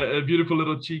 you know, a beautiful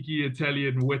little cheeky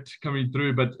Italian wit coming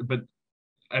through.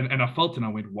 And I felt it and I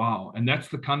went, wow. And that's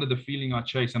the kind of the feeling I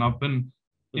chase. And I've been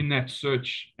in that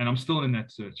search, and I'm still in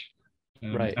that search.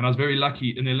 And I was very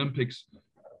lucky in the Olympics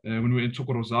when we were in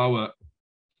Tokorozawa.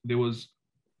 There was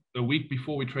a week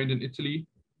before we trained in Italy.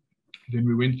 Then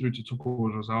we went through to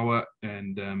Tokorozawa,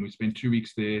 and we spent 2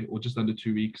 weeks there, or just under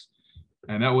 2 weeks.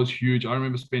 And that was huge. I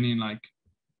remember spending like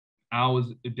hours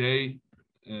a day,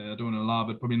 I don't want to lie,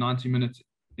 but probably 90 minutes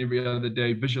every other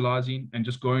day visualizing and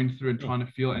just going through and trying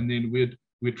to feel. And then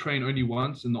we'd train only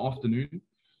once in the afternoon.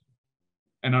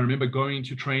 And I remember going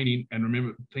to training and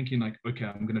remember thinking like, okay,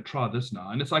 I'm going to try this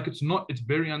now. And it's like, it's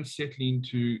very unsettling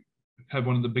to have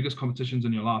one of the biggest competitions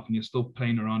in your life and you're still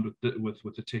playing around with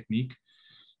the technique.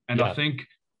 And Yeah. I think,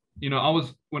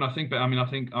 when I think back, I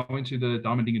think I went to the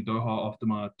Diamond League in Doha after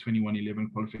my 2111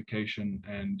 qualification.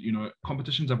 And,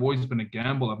 competitions have always been a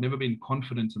gamble. I've never been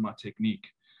confident in my technique.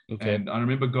 Okay. And I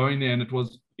remember going there and it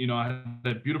was, I had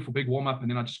that beautiful big warm up and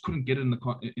then I just couldn't get it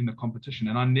in the competition.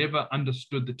 And I never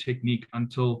understood the technique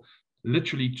until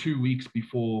literally 2 weeks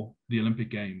before the Olympic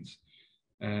Games.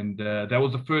 And that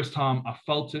was the first time I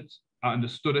felt it, I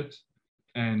understood it,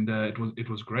 and it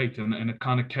was great. And it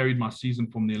kind of carried my season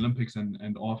from the Olympics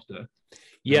and after.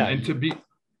 Yeah. And to be,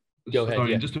 Go ahead.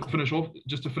 sorry, Yeah. just to finish off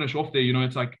there,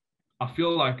 it's like, I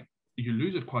feel like you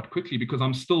lose it quite quickly because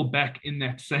I'm still back in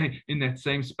that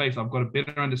same space. I've got a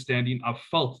better understanding. I've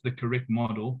felt the correct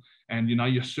model, and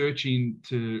you're searching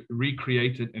to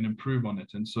recreate it and improve on it.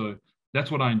 And so that's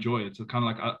what I enjoy. It's kind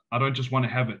of like I don't just want to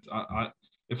have it.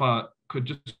 If I could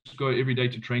just go every day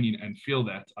to training and feel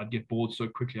that, I'd get bored so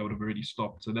quickly I would have already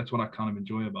stopped. So that's what I kind of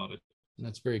enjoy about it.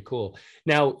 That's very cool.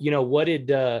 Now, what did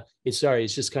it's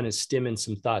just kind of stemming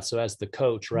some thoughts. So as the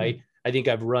coach, right, I think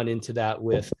I've run into that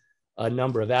with a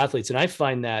number of athletes. And I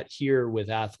find that here with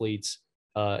athletes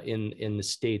in the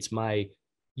States, my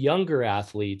younger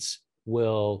athletes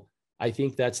I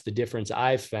think that's the difference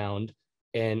I've found.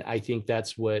 And I think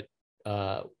that's what,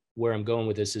 where I'm going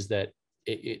with this is that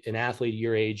an athlete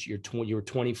your age, you were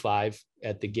 25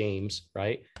 at the games,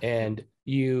 right? And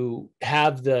you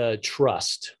have the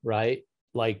trust, right?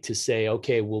 Like to say,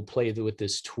 okay, we'll play with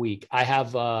this tweak. I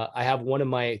have one of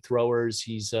my throwers.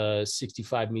 He's a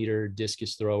 65-meter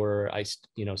discus thrower. I,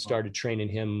 started training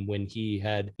him when he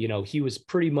had, he was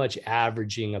pretty much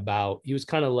averaging he was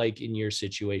kind of like in your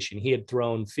situation. He had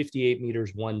thrown 58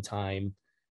 meters one time,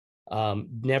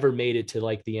 never made it to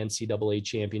like the NCAA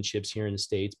championships here in the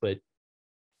States, but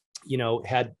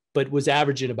was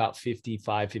averaging about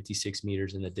 55, 56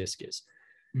 meters in the discus.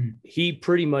 He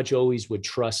pretty much always would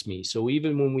trust me. So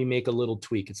even when we make a little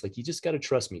tweak, it's like, you just got to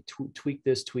trust me, tweak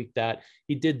this, tweak that.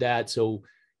 He did that. So,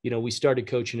 we started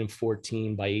coaching in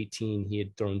 14. By 18, he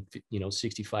had thrown,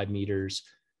 65 meters,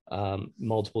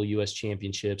 multiple US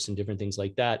championships and different things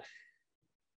like that.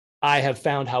 I have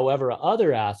found, however,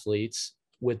 other athletes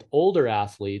with older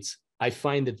athletes, I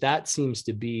find that seems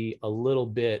to be a little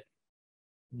bit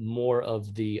more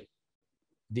of the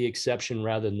exception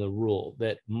rather than the rule,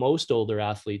 that most older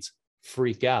athletes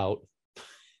freak out,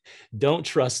 don't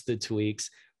trust the tweaks.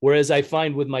 Whereas I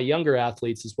find with my younger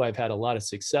athletes, is why I've had a lot of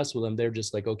success with them. They're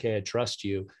just like, okay, I trust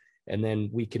you. And then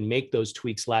we can make those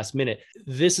tweaks last minute.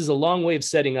 This is a long way of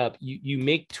setting up. You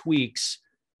make tweaks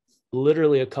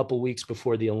literally a couple of weeks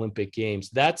before the Olympic Games.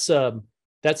 That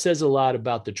says a lot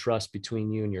about the trust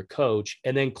between you and your coach.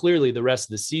 And then clearly the rest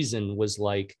of the season was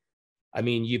like,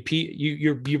 your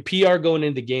PR going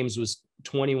into games was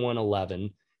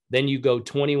 21:11. Then you go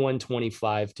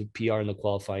 21:25 to PR in the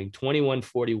qualifying,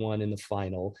 21:41 in the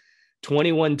final,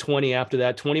 21:20 after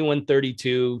that,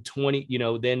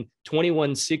 21:32, then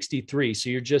 21:63. So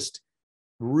you're just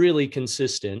really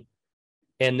consistent.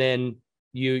 And then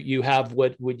you have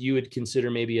what you would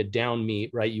consider maybe a down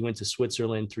meet, right? You went to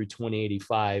Switzerland through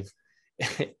 2085.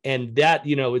 And that,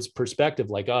 it's perspective,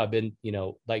 like, oh, I've been,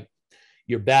 like,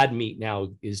 your bad meet now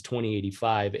is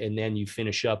 2085, and then you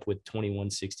finish up with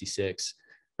 2166,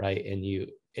 right?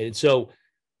 And so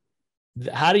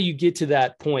how do you get to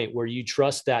that point where you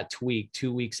trust that tweak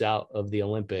 2 weeks out of the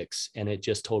Olympics and it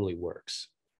just totally works?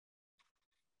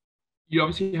 You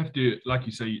obviously have to, like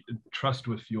you say, trust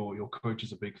with your coach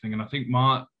is a big thing. And I think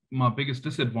my biggest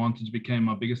disadvantage became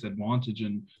my biggest advantage,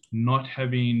 and not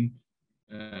having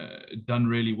done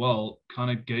really well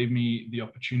kind of gave me the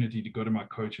opportunity to go to my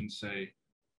coach and say,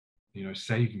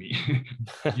 save me.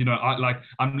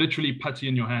 I'm literally putty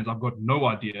in your hands. I've got no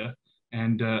idea.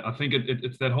 And I think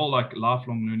it's that whole like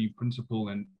lifelong learning principle,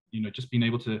 and just being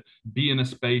able to be in a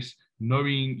space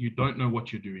knowing you don't know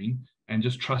what you're doing and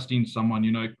just trusting someone.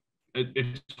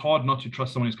 It's hard not to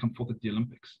trust someone who's come forth at the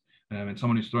Olympics, and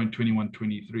someone who's thrown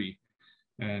 21:23.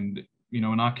 And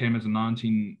when I came as a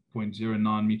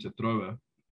 19.09 meter thrower,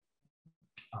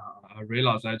 I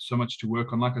realized I had so much to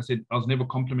work on. Like I said, I was never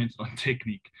complimented on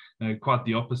technique, quite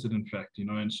the opposite, in fact,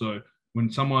 And so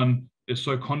when someone is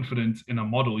so confident in a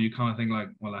model, you kind of think like,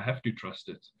 well, I have to trust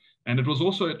it. And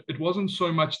it wasn't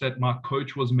so much that my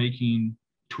coach was making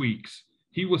tweaks.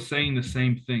 he was saying the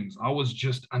same things. I was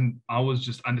just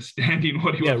understanding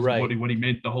what he was, right. what he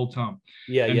meant the whole time.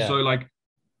 Yeah, And yeah. so like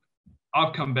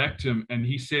I've come back to him and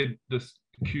he said this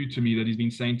cue to me that he's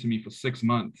been saying to me for 6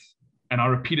 months. And I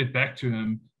repeated back to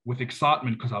him with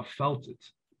excitement because I felt it.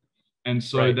 And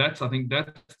so Right. I think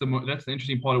that's the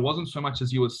interesting part. It wasn't so much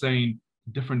as he was saying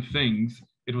different things.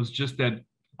 It was just that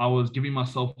I was giving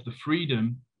myself the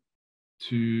freedom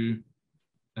to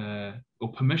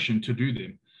or permission to do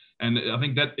them. And I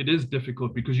think that it is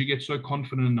difficult because you get so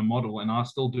confident in the model, and I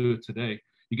still do it today.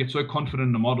 You get so confident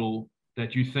in the model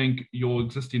that you think your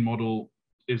existing model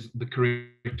is the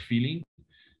correct feeling.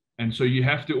 And so you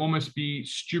have to almost be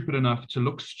stupid enough to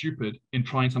look stupid in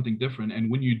trying something different. And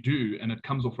when you do, and it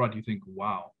comes off right, you think,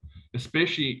 wow.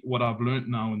 Especially what I've learned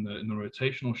now in the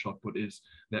rotational shot put is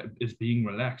being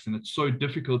relaxed. And it's so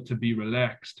difficult to be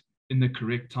relaxed in the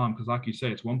correct time because, like you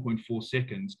say, it's 1.4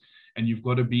 seconds, and you've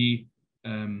got to be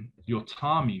your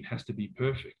timing has to be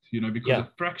perfect. Because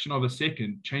a fraction of a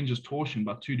second changes torsion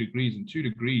by 2 degrees, and 2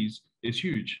 degrees is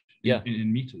huge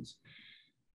in meters.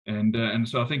 And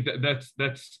so I think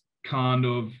that's kind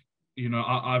of,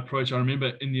 I approach. I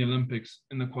remember in the Olympics,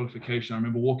 in the qualification, I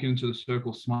remember walking into the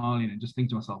circle smiling and just thinking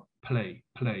to myself, play,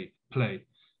 play, play.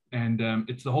 And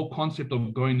it's the whole concept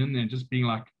of going in there and just being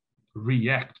like,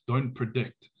 react, don't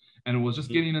predict. And it was just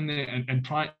getting in there and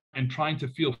trying to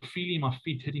feeling my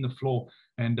feet hitting the floor.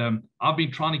 And I've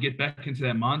been trying to get back into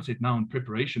that mindset now in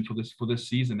preparation for this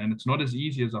season. And it's not as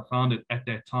easy as I found it at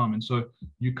that time. And so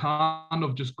you kind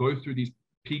of just go through these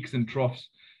peaks and troughs.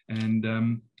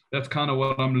 And that's kind of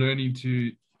what I'm learning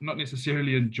to not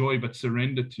necessarily enjoy, but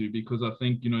surrender to, because I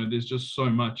think, there's just so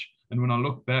much. And when I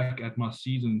look back at my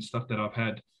season and stuff that I've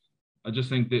had, I just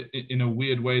think that in a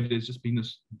weird way, there's just been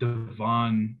this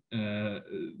divine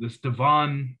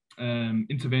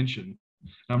intervention.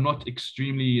 And I'm not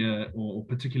extremely or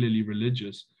particularly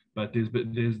religious, but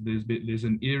there's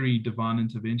an eerie divine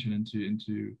intervention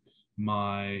into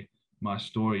my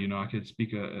story. I could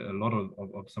speak a lot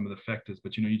of some of the factors,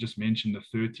 but you just mentioned the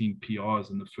 13 PRs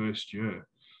in the first year.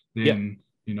 Then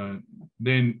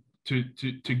then to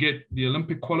get the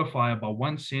Olympic qualifier by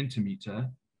 1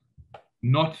 centimeter,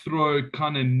 not throw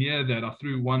kind of near that. I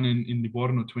threw one in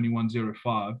Livorno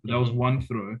 21.05. That was one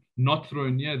throw. Not throw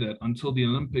near that until the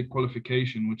Olympic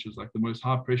qualification, which is like the most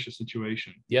high pressure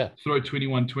situation. Yeah. Throw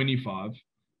 21.25,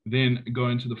 then go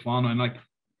into the final. And like,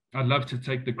 I'd love to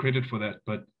take the credit for that,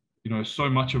 but so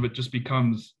much of it just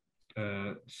becomes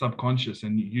subconscious,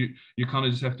 and you kind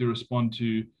of just have to respond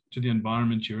to the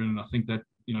environment you're in. And I think that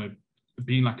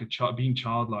being like a child, being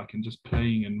childlike, and just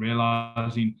playing and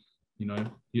realizing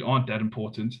you aren't that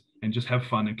important, and just have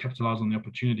fun and capitalize on the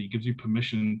opportunity gives you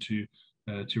permission to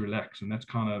relax. And that's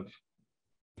kind of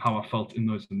how I felt in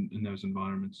those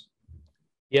environments.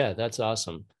 Yeah, that's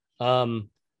awesome.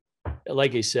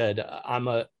 Like I said,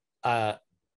 I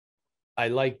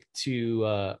like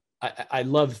to I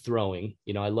love throwing.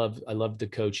 I love to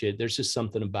coach it. There's just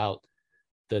something about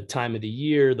the time of the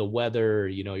year, the weather,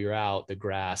 you're out, the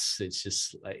grass. It's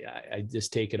just, I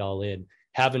just take it all in.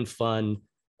 Having fun,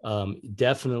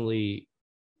 definitely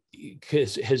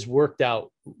has worked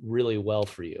out really well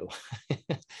for you.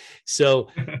 So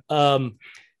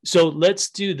let's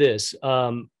do this.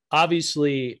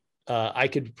 Obviously, I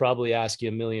could probably ask you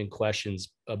a million questions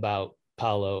about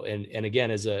Paulo. And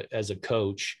again, as a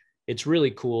coach, it's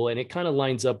really cool. And it kind of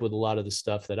lines up with a lot of the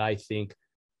stuff that I think,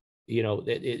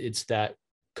 it's that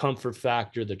comfort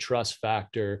factor, the trust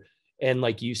factor. And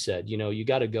like you said, you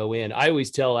got to go in. I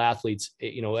always tell athletes,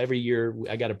 every year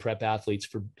I got to prep athletes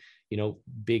for,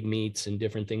 big meets and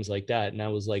different things like that. And I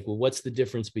was like, well, what's the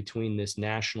difference between this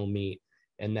national meet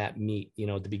and that meet,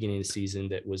 at the beginning of the season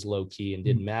that was low key and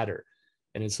didn't matter?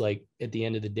 And it's like, at the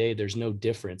end of the day, there's no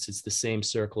difference. It's the same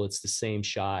circle. It's the same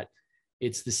shot.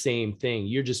 It's the same thing.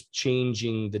 You're just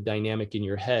changing the dynamic in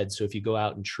your head. So if you go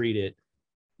out and treat it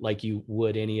like you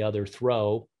would any other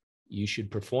throw, you should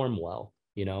perform well,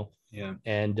 Yeah.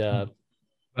 And,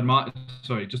 but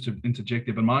sorry, just to interject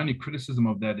there, but my only criticism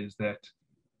of that is that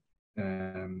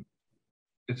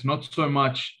it's not so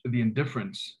much the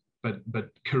indifference, but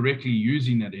correctly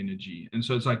using that energy. And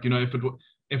so it's like,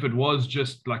 if it was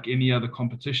just like any other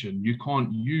competition, you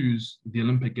can't use the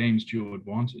Olympic Games to your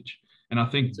advantage. And I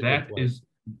think that is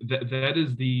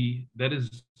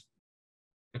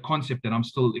a concept that I'm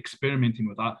still experimenting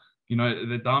with.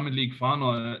 The Diamond League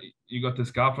final, you got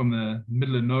this guy from the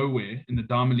middle of nowhere in the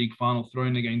Diamond League final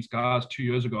throwing against guys 2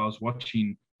 years ago I was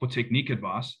watching for technique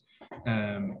advice.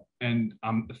 And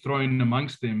I'm throwing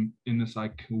amongst them in this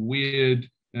like weird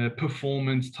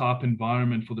performance type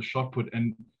environment for the shot put.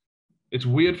 And it's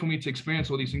weird for me to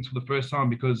experience all these things for the first time,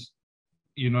 because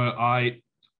I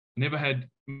never had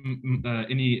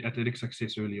any athletic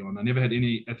success early on. I never had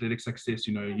any athletic success,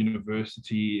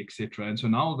 university, etc. And so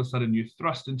now all of a sudden you're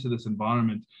thrust into this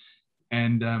environment,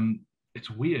 and it's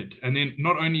weird. And then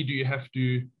not only do you have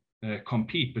to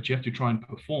compete, but you have to try and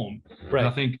perform. Right. And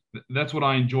I think that's what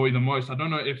I enjoy the most. I don't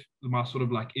know if my sort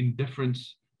of like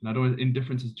indifference, and I don't,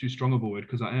 indifference is too strong of a word,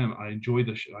 because I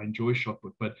enjoy shot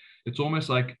put, but it's almost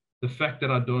like the fact that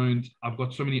I've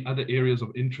got so many other areas of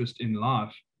interest in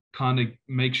life kind of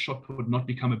makes shot put not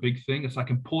become a big thing. It's like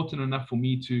important enough for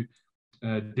me to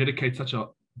dedicate such a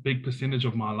big percentage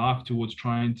of my life towards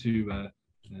trying to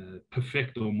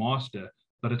perfect or master,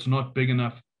 but it's not big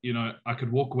enough. I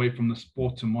could walk away from the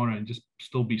sport tomorrow and just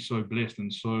still be so blessed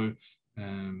and so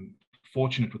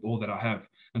fortunate with all that I have.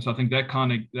 And so I think that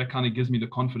kind of gives me the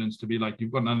confidence to be like,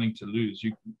 you've got nothing to lose,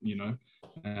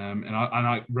 and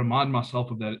I remind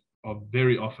myself of that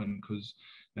very often, because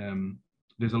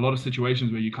there's a lot of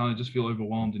situations where you kind of just feel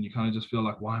overwhelmed, and you kind of just feel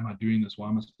like, why am I doing this? Why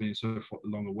am I spending so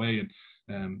long away?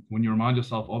 And when you remind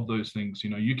yourself of those things,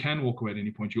 you can walk away at any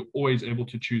point. You're always able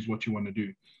to choose what you want to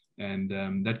do. And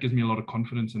that gives me a lot of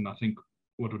confidence. And I think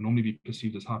what would normally be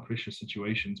perceived as high pressure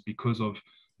situations, because of,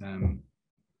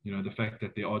 the fact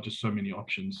that there are just so many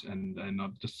options, and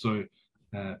I'm just so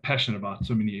passionate about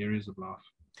so many areas of life.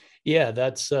 Yeah,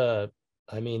 that's a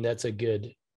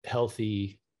good,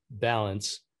 healthy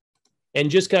balance. And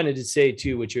just kind of to say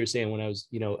too, what you're saying when I was,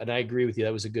 and I agree with you,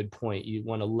 that was a good point. You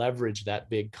want to leverage that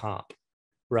big comp,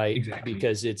 right? Exactly.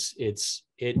 Because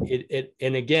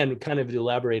and again, kind of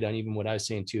elaborate on even what I was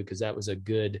saying too, because that was a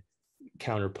good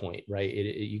counterpoint, right?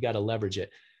 You got to leverage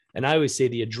it. And I always say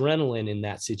the adrenaline in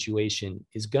that situation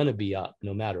is going to be up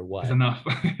no matter what. It's enough.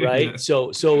 Right. Yeah.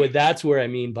 So that's where I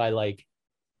mean by like,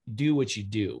 do what you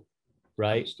do.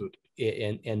 Right. Understood.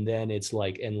 And then it's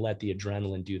like, and let the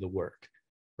adrenaline do the work.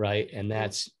 Right. And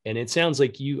it sounds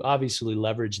like you obviously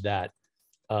leverage that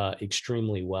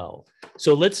extremely well.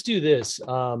 So let's do this.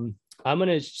 I'm going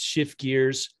to shift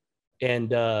gears.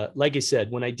 And like I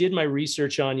said, when I did my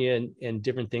research on you and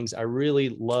different things, I really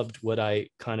loved what I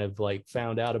kind of like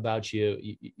found out about you.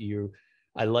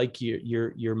 I like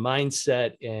your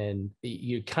mindset, and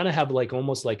you kind of have like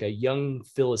almost like a young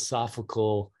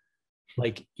philosophical,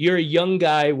 like you're a young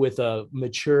guy with a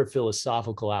mature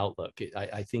philosophical outlook.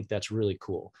 I think that's really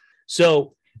cool.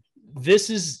 So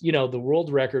this is, the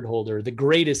world record holder, the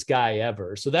greatest guy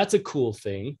ever. So that's a cool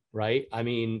thing, right? I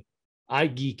mean, I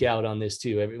geek out on this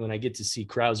too. When I get to see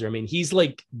Crouser, I mean, he's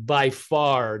like by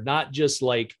far, not just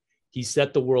like he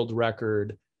set the world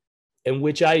record, and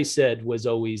which I said was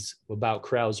always about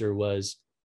Crouser was,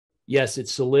 yes, it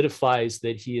solidifies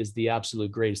that he is the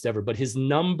absolute greatest ever, but his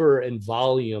number and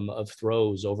volume of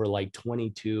throws over like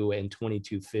 22 and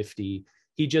 2250,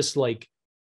 he just like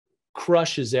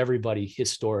crushes everybody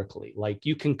historically. Like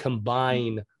you can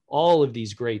combine all of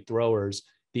these great throwers,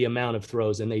 the amount of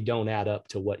throws, and they don't add up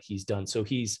to what he's done. So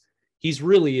he's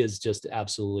really is just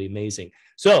absolutely amazing.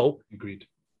 So agreed.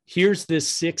 Here's this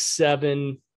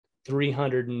 6'7",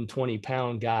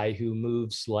 320-pound guy who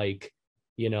moves like,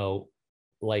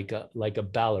 like a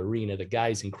ballerina. The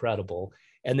guy's incredible.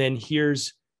 And then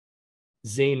here's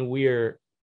Zane Weir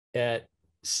at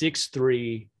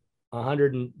 6'3",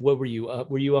 100. What were you?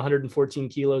 Were you 114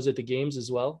 kilos at the games as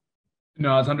well?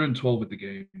 No, I was 112 at the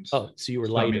games. Oh, so you were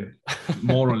lighter. I mean,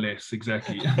 more or less,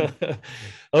 exactly.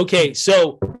 Okay,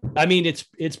 so I mean,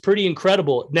 it's pretty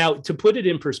incredible. Now, to put it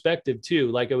in perspective too,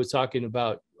 like I was talking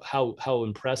about how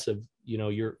impressive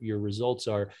your results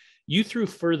are. You threw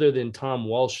further than Tom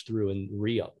Walsh threw in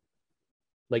Rio.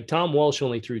 Like Tom Walsh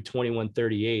only threw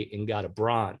 21.38 and got a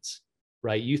bronze,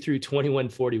 right? You threw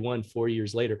 21.41 4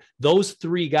 years later. Those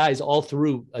three guys all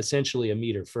threw essentially a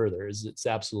meter further. It's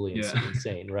absolutely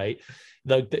insane, right?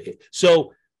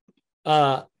 So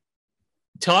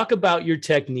talk about your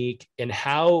technique and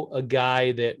how a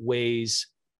guy that weighs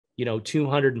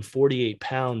 248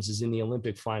 pounds is in the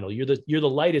Olympic final. You're the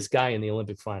lightest guy in the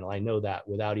Olympic final. I know that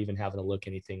without even having to look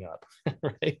anything up.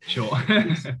 Right. Sure.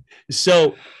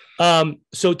 So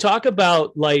talk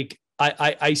about like,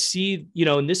 I see,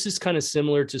 and this is kind of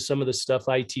similar to some of the stuff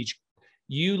I teach.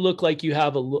 You look like you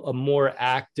have a more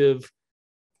active,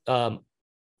 you're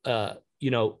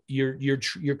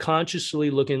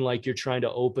consciously looking like you're trying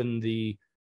to open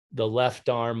the left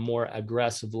arm more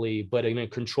aggressively, but in a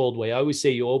controlled way. I always say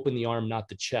you open the arm, not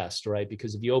the chest, right?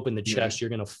 Because if you open the chest, you're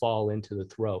going to fall into the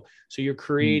throw. So you're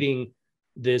creating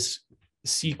this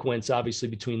sequence, obviously,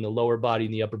 between the lower body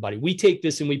and the upper body. We take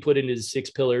this and we put it into 6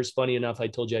 pillars. Funny enough, I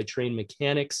told you I train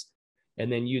mechanics,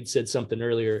 and then you'd said something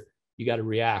earlier, you got to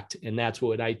react. And that's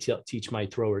what I teach my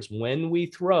throwers. When we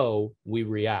throw, we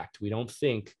react. We don't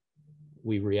think,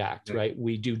 we react, right?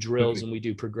 We do drills and we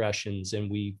do progressions and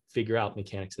we figure out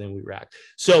mechanics and then we react.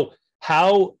 So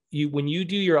how you, when you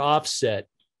do your offset,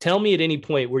 tell me at any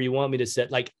point where you want me to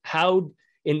set, like how,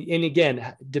 and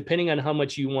again, depending on how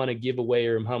much you want to give away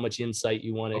or how much insight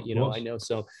you want to, you know, I know.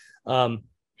 So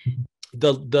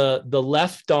the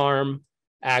left arm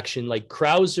action, like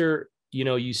Krauser, you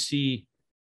know, you see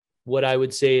what I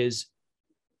would say is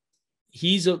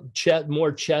he's a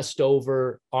more chest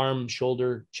over, arm,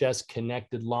 shoulder, chest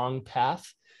connected long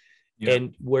path. Yeah.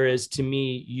 And whereas to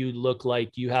me, you look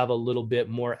like you have a little bit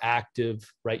more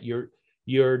active, right?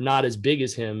 You're not as big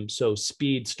as him. So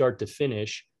speed start to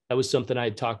finish. That was something I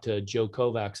had talked to Joe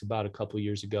Kovacs about a couple of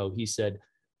years ago. He said,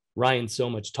 Ryan's so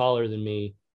much taller than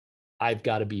me. I've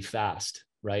got to be fast,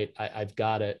 right? I've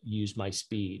got to use my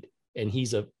speed. And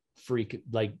he's a freak,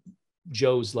 like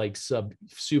Joe's like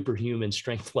superhuman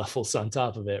strength levels on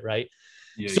top of it, right?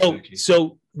 Yeah, so exactly.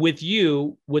 So with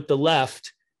you, with the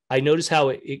left, I notice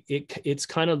how it's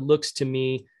kind of looks to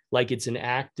me like it's an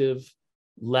active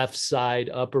left side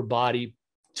upper body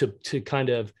to kind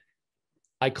of,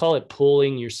 I call it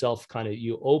pulling yourself, kind of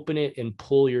you open it and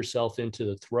pull yourself into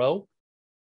the throw.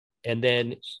 And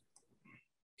then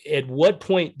at what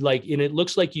point, like, and it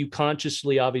looks like you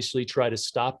consciously obviously try to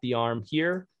stop the arm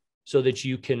here so that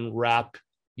you can wrap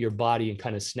your body and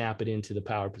kind of snap it into the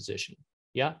power position.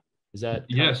 Yeah. Is that?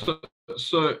 Yeah. So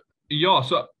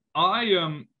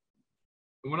I,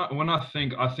 when I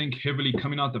think heavily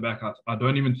coming out the back, I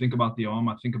don't even think about the arm.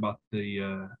 I think about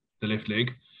the left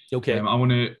leg. Okay.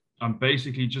 I'm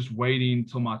basically just waiting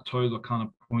till my toes are kind of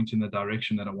pointing the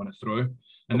direction that I want to throw.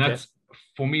 And that's,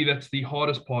 for me, that's the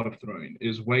hardest part of throwing,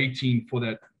 is waiting for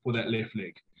that left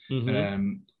leg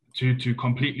to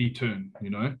completely turn, you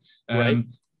know.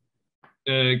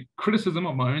 Criticism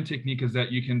of my own technique is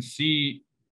that you can see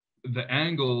the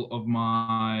angle of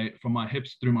from my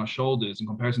hips through my shoulders in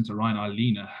comparison to Ryan. I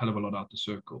lean a hell of a lot out the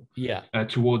circle,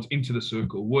 towards into the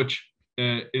circle, which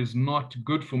is not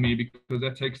good for me because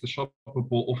that takes the shot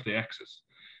ball off the axis.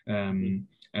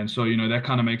 And so, you know, that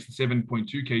kind of makes the 7.2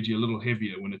 kg a little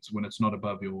heavier when it's not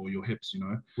above your hips, you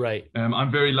know. Right.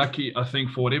 I'm very lucky, I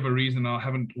think, for whatever reason. I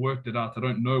haven't worked it out. I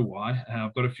don't know why.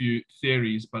 I've got a few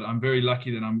theories, but I'm very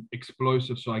lucky that I'm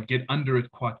explosive, so I get under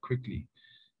it quite quickly.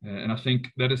 And I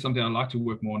think that is something I like to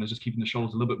work more on, is just keeping the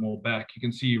shoulders a little bit more back. You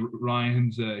can see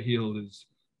Ryan's heel is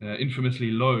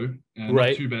infamously low,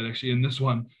 not too bad actually in this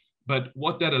one. But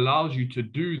what that allows you to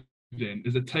do then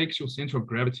is it takes your center of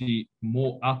gravity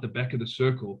more out the back of the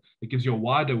circle. It gives you a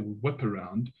wider whip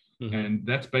around. And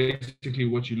that's basically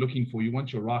what you're looking for. You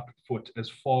want your right foot as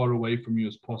far away from you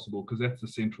as possible, because that's the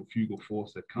centrifugal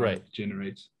force that kind of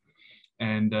generates.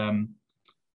 And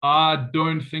I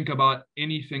don't think about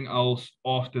anything else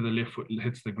after the left foot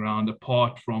hits the ground,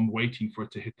 apart from waiting for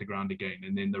it to hit the ground again.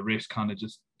 And then the rest kind of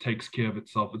just takes care of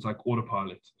itself. It's like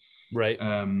autopilot. Right.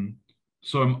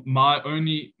 So my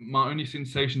only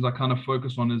sensations I kind of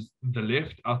focus on is the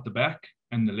left out the back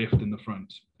and the left in the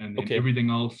front. And then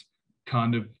everything else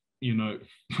kind of, you know,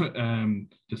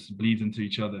 just bleeds into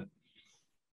each other.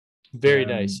 Very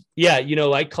nice. Yeah. You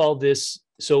know, I call this,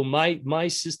 so my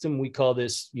system, we call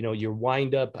this, you know, your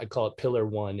wind up, I call it pillar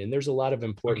one. And there's a lot of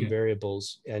important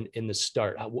variables and in the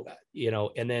start, you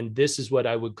know, and then this is what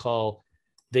I would call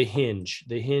the hinge.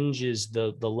 The hinge is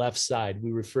the left side.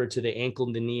 We refer to the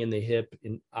ankle, the knee, and the hip.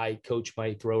 And I coach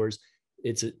my throwers.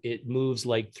 It moves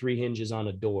like 3 hinges on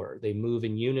a door. They move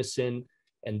in unison,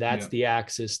 and that's the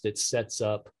axis that sets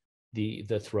up the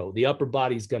throw. The upper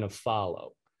body is going to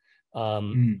follow.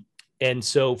 And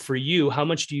so for you, how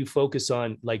much do you focus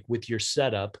on, like with your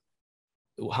setup?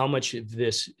 How much of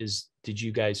this did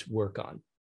you guys work on?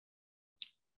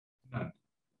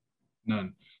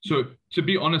 None. So to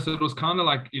be honest, it was kind of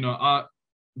like, you know, I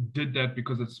did that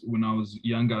because it's when I was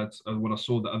younger, it's what I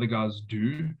saw the other guys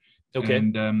do. Okay.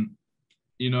 And,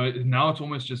 you know, now it's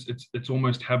almost just, it's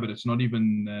almost habit. It's not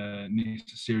even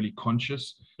necessarily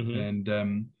conscious. And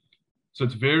so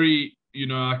it's very, you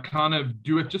know, I kind of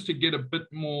do it just to get a bit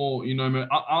more, you know,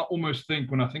 I almost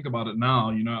think when I think about it now,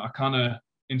 you know, I kind of,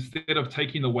 instead of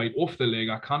taking the weight off the leg,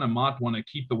 I kind of might want to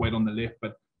keep the weight on the left,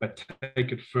 but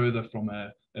take it further from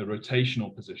a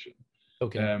rotational position.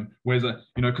 Okay. Whereas,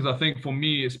 you know, because I think for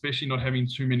me, especially not having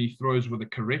too many throws with a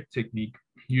correct technique,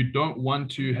 you don't want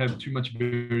to have too much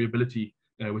variability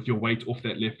with your weight off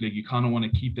that left leg. You kind of want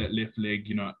to keep that left leg,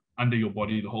 you know, under your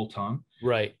body the whole time.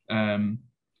 Right.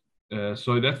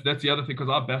 So that's the other thing, because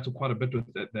I battle quite a bit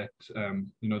with that.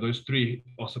 You know, those 3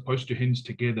 are supposed to hinge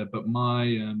together, but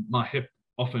my hip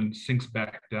often sinks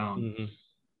back down,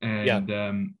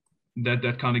 and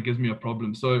that kind of gives me a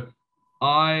problem. So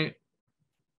I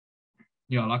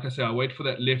yeah, like I say, I wait for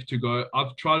that left to go.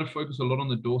 I've tried to focus a lot on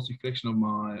the dorsiflexion of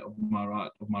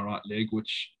my right leg,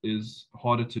 which is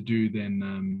harder to do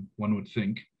than one would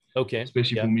think, Okay.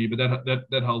 especially Yeah. for me. But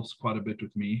that helps quite a bit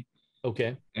with me.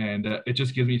 Okay. And it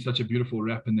just gives me such a beautiful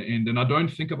wrap in the end. And I don't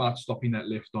think about stopping that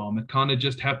left arm. It kind of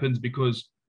just happens because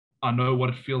I know what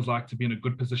it feels like to be in a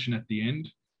good position at the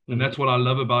end. And that's what I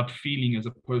love about feeling as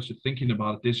opposed to thinking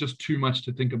about it. There's just too much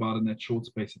to think about in that short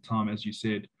space of time, as you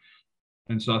said.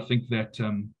 And so I think that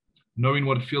knowing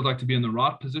what it feels like to be in the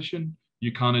right position,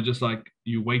 you kind of just like,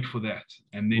 you wait for that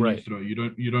and then you throw.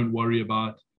 You don't worry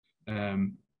about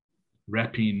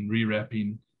wrapping,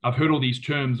 re-wrapping. I've heard all these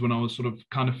terms when I was sort of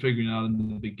kind of figuring out in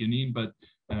the beginning, but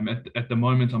at the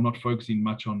moment, I'm not focusing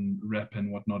much on wrap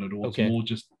and whatnot at all. Okay. It's more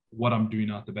just what I'm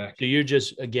doing out the back. So you're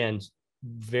just, again,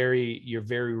 you're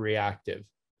very reactive.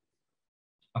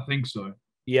 I think so.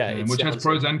 Yeah. Which has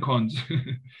pros and cons.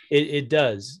 it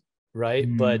does. Right.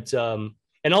 But, and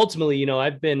ultimately, you know,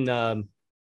 I've been, I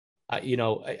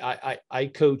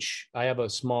coach, I have a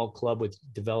small club with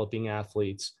developing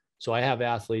athletes. So I have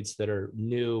athletes that are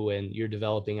new and you're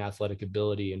developing athletic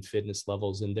ability and fitness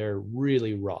levels, and they're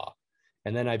really raw.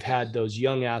 And then I've had those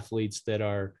young athletes that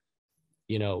are,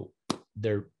 you know,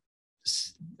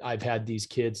 I've had these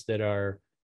kids that are,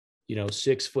 you know,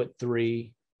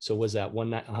 6'3". So was that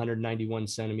 191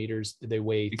 centimeters? They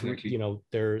weigh, exactly. You know,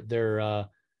 they're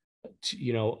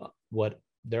you know what,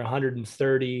 they're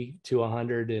 130 to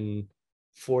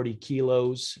 140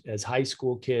 kilos as high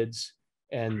school kids.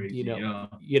 And crazy,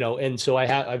 you know, and so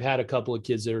I've had a couple of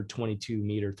kids that are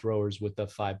 22-meter throwers with a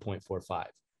 5.45,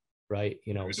 right?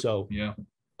 You know, so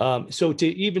so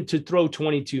to throw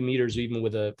 22 meters even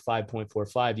with a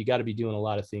 5.45, you got to be doing a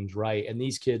lot of things right. And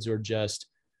these kids are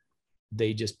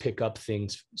they just pick up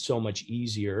things so much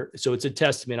easier. So it's a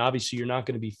testament. Obviously, you're not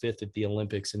going to be fifth at the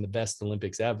Olympics and the best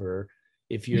Olympics ever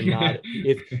if you're not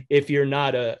if you're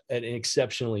not an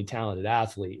exceptionally talented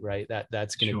athlete, right?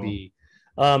 That's going to be.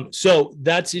 So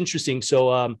that's interesting.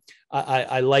 So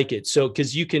I like it. So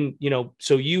because you can, you know,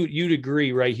 so you'd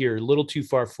agree right here, a little too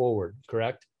far forward,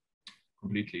 correct?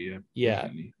 Completely, yeah. Yeah.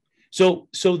 Definitely. So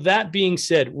that being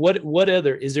said, what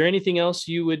other, is there anything else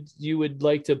you would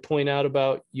like to point out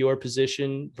about your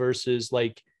position versus,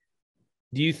 like,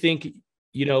 do you think,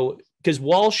 you know, because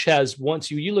Walsh has, once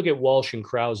you look at Walsh and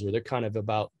Krauser, they're kind of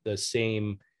about the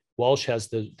same. Walsh has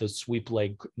the sweep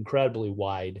leg incredibly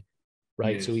wide,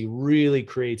 right? Yes. So he really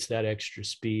creates that extra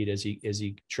speed as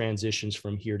he transitions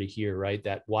from here to here, right?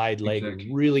 That wide leg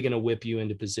really going to whip you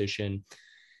into position.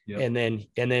 Yep.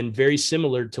 And then very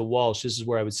similar to Walsh, this is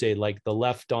where I would say, like, the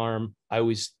left arm,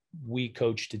 we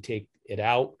coach to take it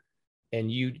out,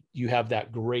 and you have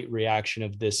that great reaction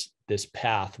of this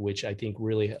path, which I think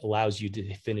really allows you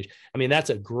to finish. I mean, that's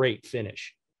a great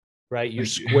finish, right? You're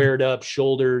squared up,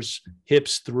 shoulders,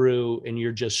 hips through, and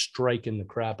you're just striking the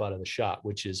crap out of the shot,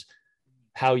 which is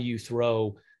how you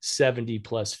throw 70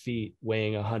 plus feet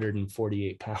weighing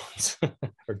 148 pounds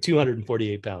or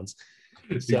 248 pounds.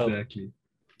 So, exactly.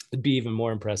 It'd be even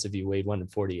more impressive if you weighed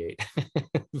 148.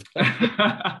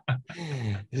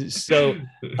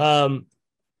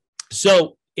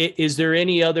 So is there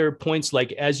any other points,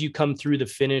 like, as you come through the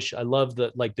finish? I love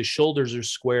the shoulders are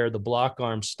square, the block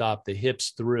arms stop, the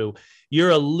hips through. You're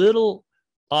a little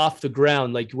off the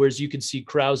ground, like, whereas you can see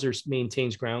Krauser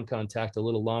maintains ground contact a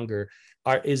little longer.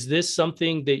 Is this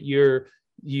something that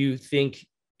you think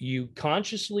you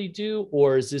consciously do,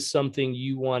 or is this something do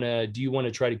you want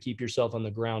to try to keep yourself on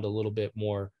the ground a little bit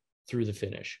more through the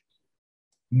finish?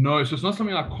 No, so it's not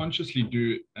something I consciously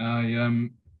do.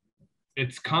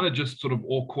 It's kind of just sort of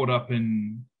all caught up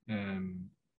in,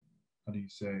 how do you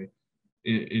say,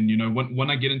 in, you know, when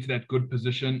I get into that good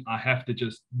position, I have to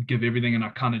just give everything, and I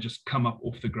kind of just come up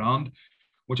off the ground,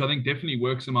 which I think definitely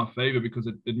works in my favor, because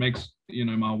it makes, you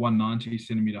know, my 190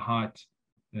 centimeter height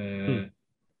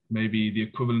maybe the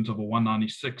equivalent of a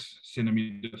 196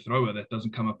 centimeter thrower that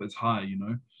doesn't come up as high, you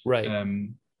know? Right.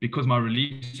 Because my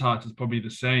release height is probably the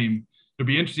same. It'll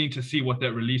be interesting to see what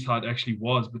that release height actually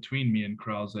was between me and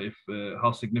Krauser, if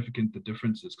how significant the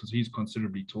difference is, because he's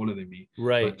considerably taller than me.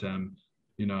 Right. But,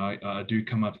 you know, I do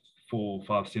come up 4 or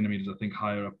 5 centimeters, I think,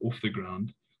 higher up off the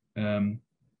ground. And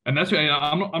that's why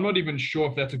I'm not even sure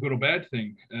if that's a good or bad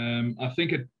thing. I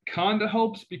think it kind of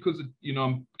helps because, you know,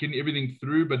 I'm getting everything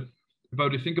through, but if I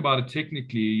were to think about it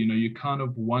technically, you know, you kind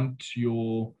of want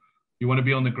to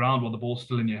be on the ground while the ball's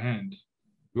still in your hand.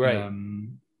 Right.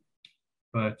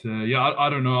 Yeah, I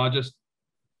don't know. I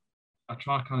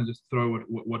try to kind of just throw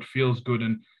what feels good.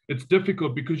 And it's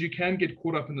difficult because you can get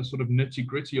caught up in the sort of nitty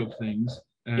gritty of things.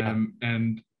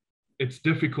 And it's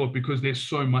difficult because there's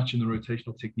so much in the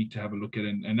rotational technique to have a look at,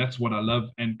 and that's what I love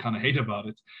and kind of hate about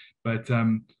it. But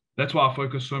that's why I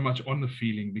focus so much on the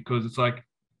feeling, because it's like,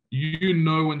 you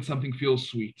know, when something feels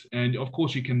sweet, and of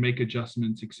course you can make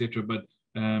adjustments, etc. But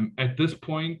at this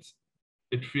point,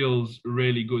 it feels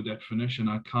really good, that finish, and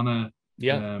I kind of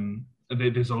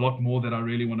there's a lot more that I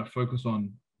really want to focus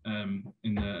on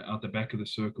out the back of the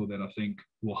circle that I think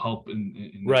will help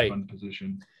in that front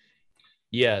position.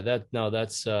 Yeah,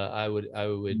 that's I would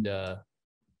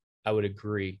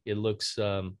agree. It looks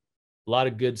a lot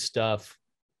of good stuff,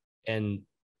 and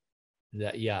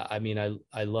that, yeah, I mean,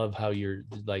 I love how you're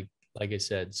like I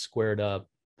said, squared up,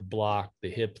 the block, the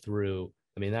hip through.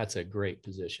 I mean, that's a great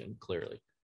position, clearly.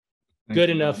 Good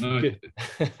enough, good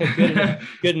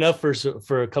enough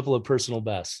for a couple of personal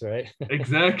bests, right?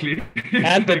 Exactly.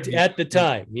 at the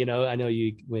time, you know, I know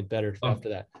you went better after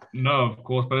that. No, of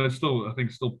course, but it's still, I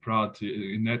think, still proud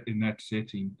to in that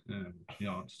setting.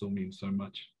 It still means so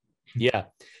much. Yeah.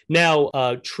 Now,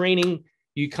 training,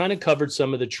 you kind of covered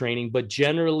some of the training, but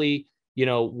generally, you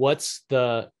know,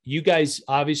 you guys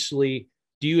obviously,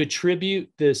 do you attribute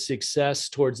the success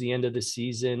towards the end of the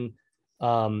season?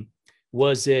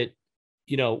 Was it,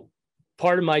 you know,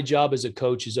 part of my job as a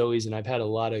coach is always, and I've had a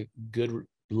lot of good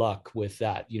luck with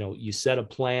that. You know, you set a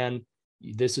plan.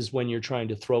 This is when you're trying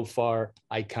to throw far.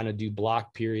 I kind of do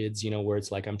block periods, you know, where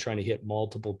it's like I'm trying to hit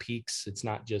multiple peaks. It's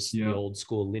not just the old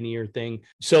school linear thing.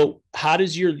 So how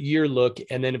does your year look?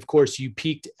 And then, of course, you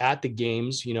peaked at the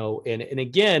games, you know, and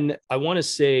again, I want to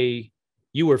say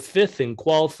you were 5th in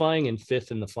qualifying and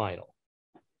 5th in the final.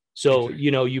 So,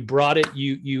 you know, you brought it,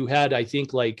 you had, I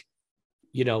think, like,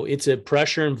 you know, it's a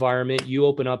pressure environment. You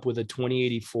open up with a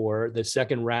 2084. The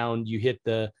second round, you hit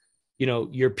you know,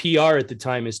 your PR at the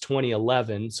time is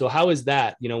 2011. So how is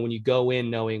that, you know, when you go in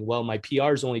knowing, well, my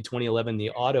PR is only 2011, the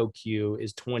auto cue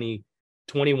is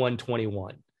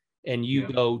 21-21, and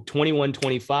you go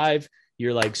 21-25,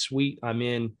 you're like, sweet, I'm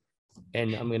in,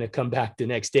 and I'm going to come back the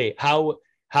next day. How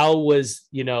was,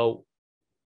 you know,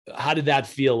 how did that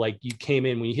feel? Like, you came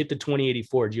in when you hit the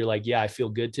 2084, you're like, yeah, I feel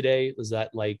good today. Was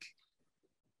that like,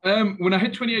 when I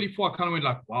hit 2084, I kind of went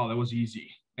like, wow, that was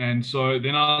easy. And so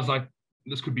then I was like,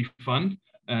 this could be fun.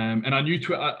 And I knew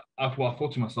I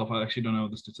thought to myself, I actually don't know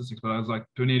the statistics, but I was like,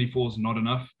 2084 is not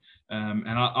enough. And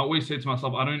I always say to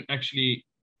myself, I don't actually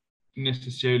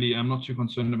necessarily, I'm not too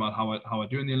concerned about how I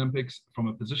do in the Olympics from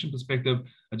a position perspective.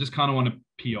 I just kind of want to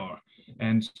PR.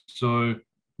 And so,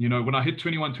 you know, when I hit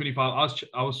 21-25,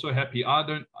 I was so happy. I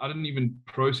didn't even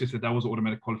process that was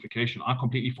automatic qualification. I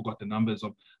completely forgot the numbers.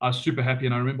 I was super happy,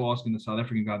 and I remember asking the South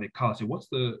African guy, their car, I said, what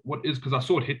is, because I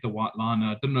saw it hit the white line, and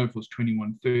I didn't know if it was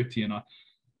 21-30, and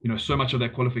you know, so much of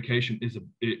that qualification is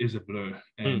a blur.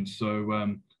 And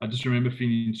so I just remember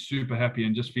feeling super happy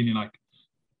and just feeling like,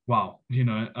 wow, you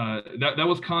know, that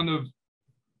was kind of,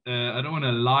 I don't want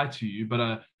to lie to you,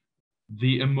 but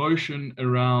the emotion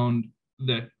around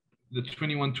that, the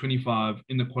 21-25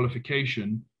 in the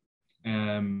qualification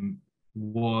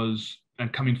was,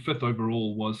 and coming 5th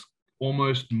overall, was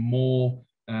almost more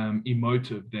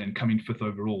emotive than coming 5th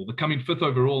overall. The coming 5th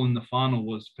overall in the final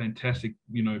was fantastic.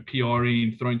 You know,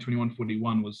 PRing, throwing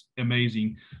 21-41 was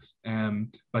amazing.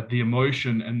 But the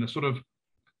emotion and the sort of,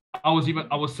 I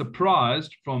was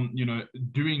surprised from, you know,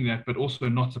 doing that, but also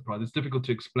not surprised. It's difficult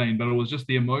to explain, but it was just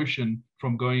the emotion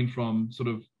from going from sort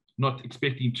of not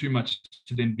expecting too much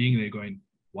to then being there going,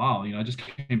 wow, you know, I just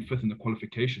came 5th in the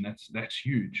qualification. That's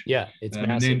huge. Yeah, it's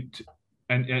massive.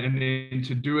 And then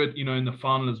to do it, you know, in the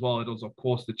final as well, it was, of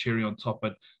course, the cherry on top.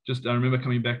 But just, I remember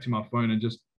coming back to my phone and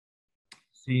just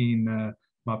seeing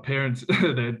my parents,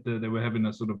 they were having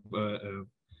a sort of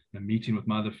a meeting with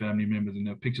my other family members, and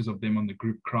there were pictures of them on the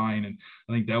group crying. And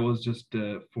I think that was just,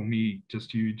 for me,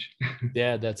 just huge.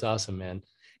 Yeah, that's awesome, man.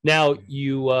 Now,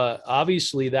 you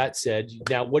obviously, that said,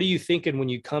 now what are you thinking when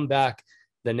you come back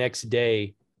the next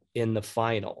day in the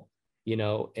final, you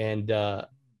know, and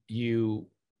you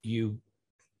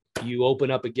open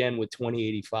up again with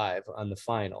 2085 on the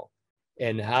final,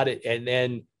 and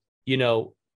then, you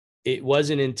know, it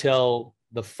wasn't until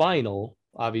the final,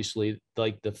 obviously,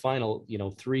 like the final, you know,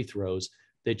 3 throws,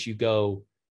 that you go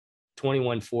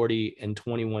 2140 and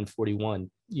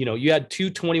 2141. You know, you had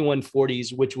 2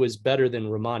 2140s, which was better than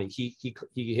Romani. He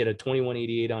hit a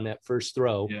 2188 on that first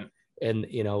throw, and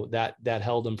you know, that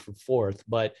held him for 4th.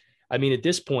 But I mean, at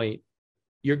this point,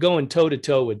 you're going toe to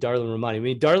toe with Darlan Romani. I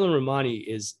mean, Darlan Romani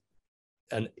is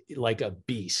like a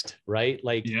beast, right?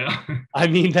 Like, I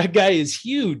mean, that guy is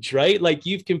huge, right? Like,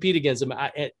 you've competed against him.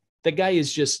 The guy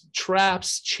is just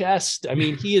traps, chest. I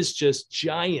mean, he is just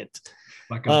giant.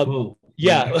 Like a bull.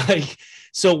 Yeah. Like,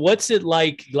 So what's it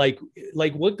like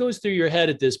what goes through your head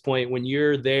at this point when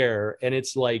you're there and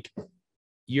it's like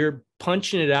you're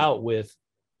punching it out with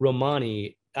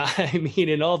Romani, I mean,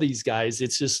 and all these guys,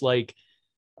 it's just like,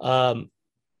 and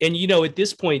at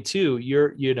this point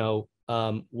too,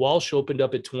 Walsh opened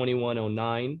up at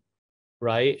 21:09,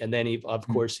 right? And then of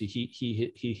course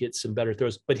he hit some better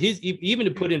throws, but even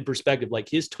to put in perspective, like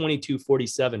his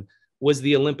 22:47 was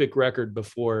the Olympic record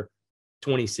before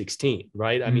 2016,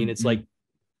 right? I mean, it's like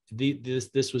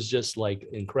this was just like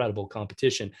incredible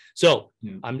competition. So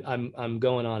I'm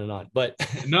going on and on, but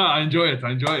no, I enjoy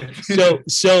it.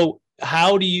 So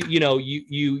how do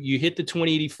you hit the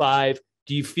 2085?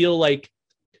 Do you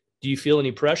feel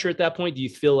any pressure at that point? Do you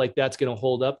feel like that's going to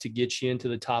hold up to get you into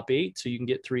the top 8 so you can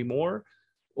get 3 more,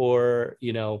 or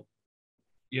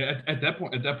Yeah, at that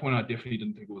point, I definitely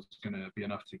didn't think it was going to be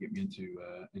enough to get me into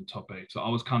in top 8. So I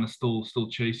was kind of still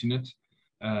chasing it.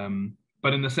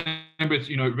 But in the same breath,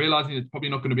 realizing it's probably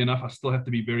not going to be enough, I still have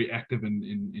to be very active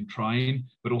in trying,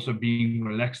 but also being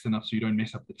relaxed enough so you don't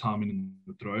mess up the timing in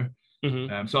the throw.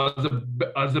 So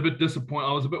I was a bit disappointed.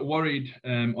 I was a bit worried,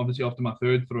 obviously after my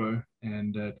 3rd throw,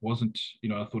 and it wasn't, I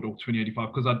thought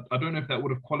 2085, because I don't know if that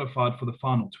would have qualified for the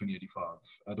final 2085.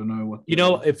 I don't know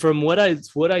what. From what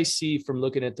I see from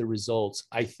looking at the results,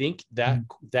 I think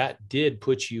that did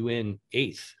put you in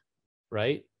 8th,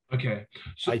 right? Okay.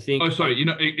 So I think. Oh, sorry.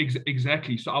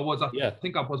 Exactly. So I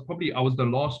think I was the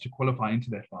last to qualify into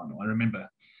that final. I remember,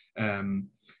 and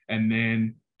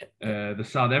then the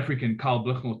South African Kyle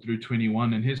Blichner threw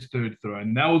 21 in his 3rd throw,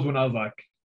 and that was when I was like,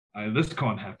 this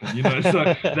can't happen,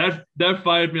 So that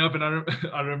fired me up, and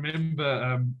I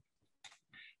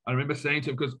remember saying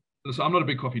to him, because I'm not a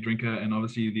big coffee drinker, and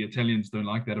obviously the Italians don't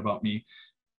like that about me.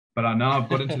 But I've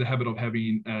got into the habit of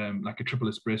having like a triple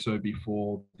espresso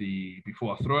before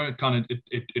I throw it.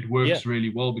 It works really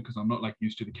well because I'm not like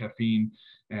used to the caffeine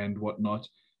and whatnot.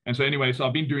 And so anyway, so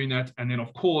I've been doing that. And then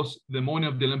of course, the morning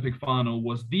of the Olympic final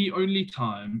was the only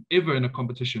time ever in a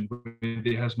competition where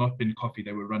there has not been coffee.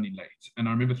 They were running late. And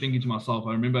I remember thinking to myself,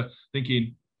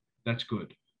 that's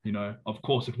good. Of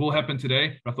course it will happen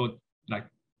today. But I thought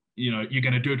you're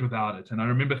going to do it without it. And I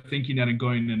remember thinking that and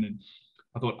going in, and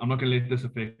I thought, I'm not going to let this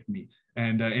affect me.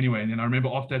 And anyway, and then I remember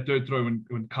after that 3rd throw,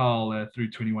 when Carl threw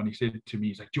 21, he said to me,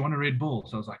 he's like, do you want a Red Bull?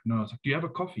 So I was like, no. I was like, do you have a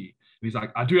coffee? And he's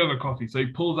like, I do have a coffee. So he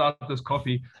pulls out this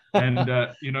coffee, and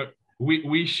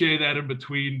we share that in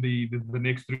between the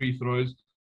next 3 throws.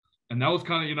 And that was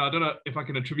kind of, I don't know if I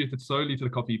can attribute it solely to the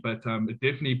coffee, but it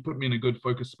definitely put me in a good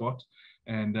focus spot.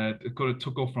 And it kind of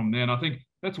took off from there. And I think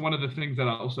that's one of the things that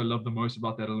I also love the most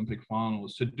about that Olympic final,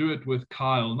 is to do it with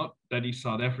Kyle, not that he's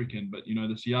South African, but,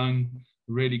 this young,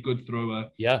 really good thrower.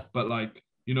 Yeah. But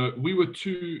we were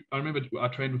I remember I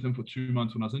trained with him for 2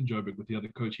 months when I was in Joburg with the other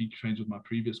coach. He trains with my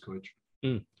previous coach.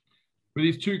 With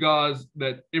these 2 guys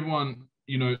that everyone,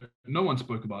 no one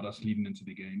spoke about us leading into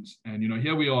the games. And,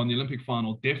 here we are in the Olympic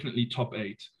final, definitely top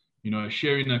 8,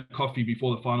 sharing a coffee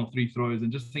before the final 3 throws,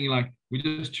 and just thinking like, we're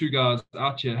just 2 guys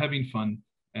out here having fun.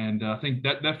 And I think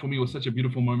that for me was such a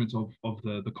beautiful moment of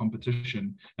the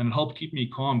competition, and it helped keep me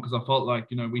calm, because I felt like,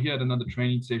 we had another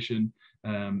training session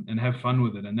and have fun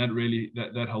with it. And that really,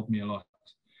 that helped me a lot.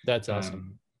 That's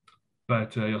awesome.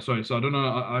 Sorry. So I don't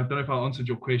know if I answered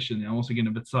your question. I'm also getting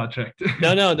a bit sidetracked.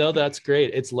 No, that's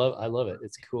great. I love it.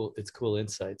 It's cool. It's cool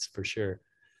insights for sure.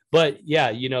 But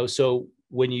yeah, so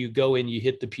when you go in, you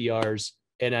hit the PRs,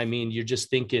 and I mean, you're just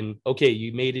thinking, okay,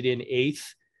 you made it in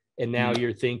 8th, and now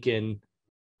you're thinking,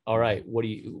 all right,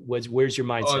 where's your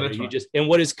mindset? And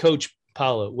what is Coach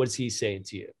Paulo, what is he saying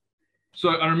to you? So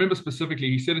I remember specifically,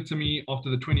 he said it to me after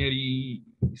the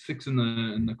 2086 in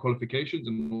the qualifications,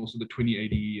 and also the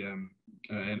 2080,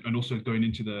 and also going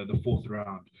into the 4th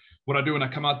round. What I do when I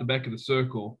come out the back of the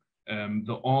circle,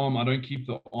 the arm, I don't keep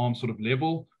the arm sort of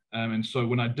level. And so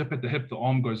when I dip at the hip, the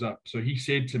arm goes up. So he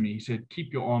said to me,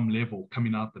 keep your arm level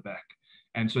coming out the back.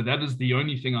 And so that is the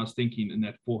only thing I was thinking in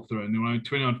that 4th throw. And then when I went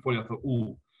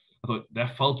 21:40, I thought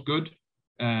that felt good.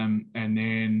 And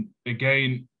then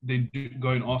again,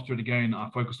 going after it again, I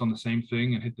focused on the same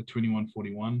thing and hit the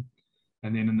 21:41.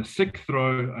 And then in the 6th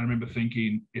throw, I remember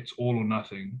thinking it's all or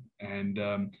nothing. And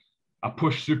I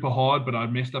pushed super hard, but I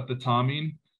messed up the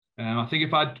timing. And I think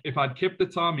if I'd kept the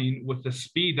timing with the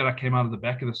speed that I came out of the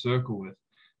back of the circle with,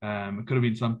 it could have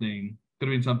been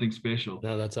something special.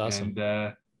 No, that's awesome.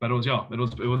 And but it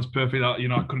was perfect.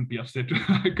 I couldn't be upset.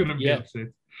 I couldn't be upset.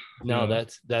 No,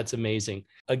 that's amazing.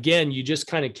 Again, you just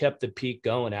kind of kept the peak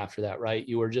going after that, right?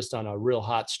 You were just on a real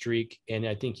hot streak, and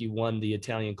I think you won the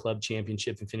Italian Club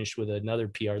Championship and finished with another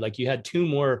PR. Like, you had 2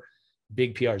 more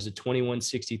big PRs, a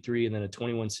 21:63 and then a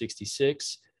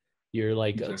 21:66. You're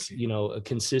like, Exactly. a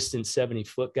consistent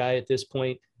 70-foot guy at this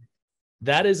point.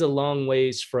 That is a long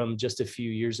ways from just a few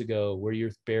years ago where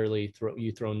you're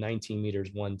you throw 19 meters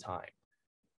one time.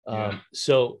 Yeah.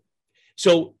 So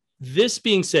this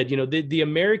being said, the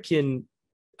American,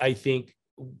 I think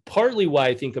partly why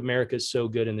I think America is so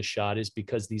good in the shot is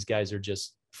because these guys are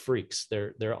just freaks.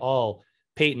 They're all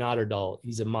Peyton Otterdahl.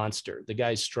 He's a monster. The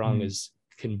guy's strong as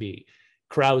can be.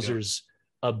 Krauser's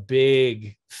a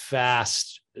big,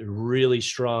 fast, really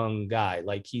strong guy.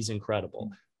 Like, he's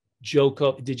incredible.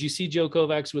 Did you see Joe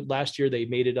Kovacs with last year? They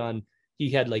made it on, he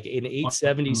had like an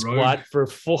 870 squat for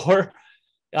 4.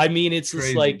 I mean, it's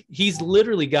just like, he's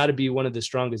literally got to be one of the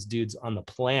strongest dudes on the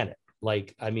planet.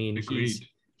 Like, I mean,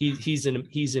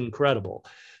 he's incredible.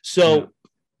 So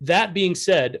that being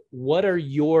said, what are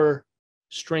your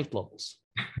strength levels?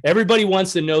 Everybody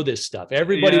wants to know this stuff.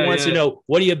 Everybody wants to know,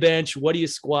 what do you bench? What do you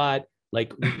squat?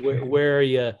 Like, where are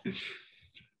you?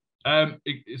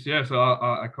 So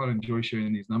I quite enjoy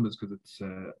sharing these numbers because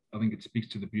I think it speaks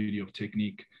to the beauty of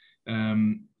technique.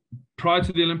 Prior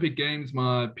to the Olympic Games,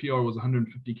 my PR was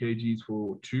 150 kgs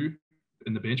for 2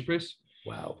 in the bench press.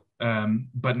 Wow.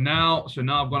 But now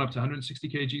I've gone up to 160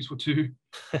 kgs for 2.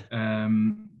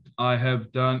 I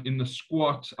have done in the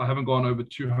squat, I haven't gone over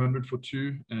 200 for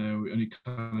 2. We only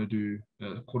kind of do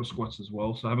quarter squats as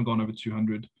well. So I haven't gone over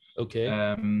 200. Okay.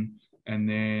 And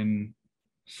then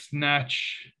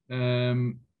snatch,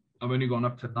 I've only gone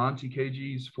up to 90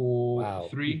 kgs for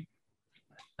 3.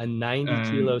 A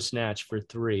 90 kilo snatch for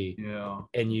 3. Yeah.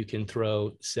 And you can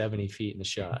throw 70 feet in the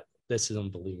shot. This is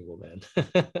unbelievable, man.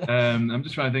 I'm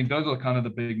just trying to think. Those are kind of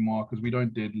the big markers. We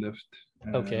don't deadlift.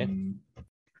 Okay.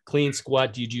 Clean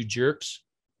squat. Do you do jerks?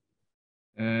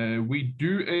 We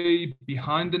do a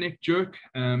behind the neck jerk,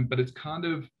 but it's kind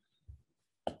of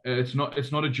it's not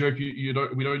a jerk. We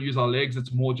don't use our legs.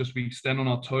 It's more just we stand on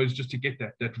our toes just to get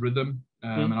that rhythm.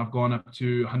 And I've gone up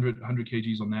to 100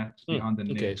 kgs on that behind the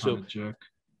neck kind of jerk.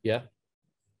 Yeah.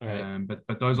 All right.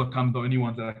 But those are kind of the only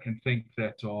ones that I can think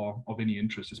that are of any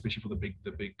interest, especially for the big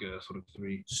sort of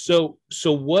 3. So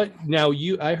what now?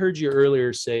 I heard you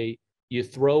earlier say you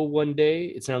throw one day.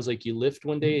 It sounds like you lift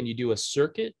one day and you do a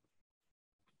circuit.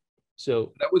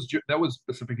 So that was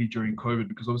specifically during COVID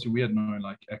because obviously we had no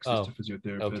like access to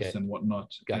physiotherapists and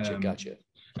whatnot. Gotcha.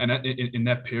 And in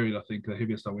that period, I think the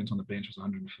heaviest I went on the bench was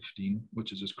 115,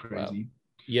 which is just crazy. Wow.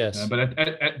 Yes. But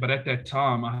at that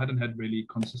time, I hadn't had really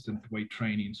consistent weight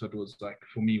training, so it was like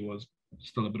for me was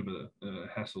still a bit of a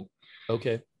hassle.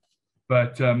 Okay.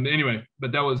 But anyway,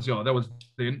 but that was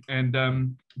then,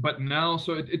 and but now,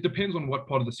 so it depends on what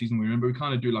part of the season we're in. But we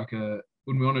kind of do like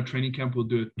when we're on a training camp, we'll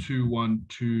do a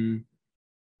 2-1-2,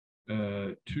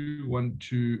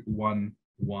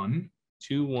 2-1-2-1-1.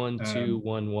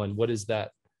 2-1-2-1-1. What is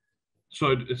that?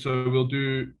 So we'll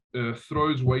do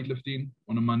throws weightlifting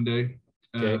on a Monday.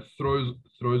 Throws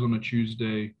on a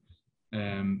Tuesday,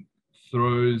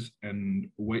 throws and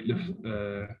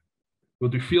weightlift. We'll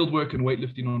do field work and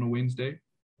weightlifting on a Wednesday.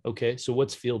 Okay, so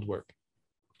what's field work?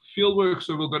 Field work,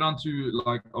 so we'll go down to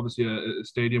like obviously a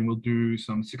stadium. We'll do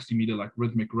some 60-meter like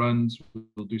rhythmic runs.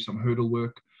 We'll do some hurdle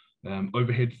work,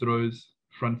 overhead throws,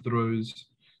 front throws,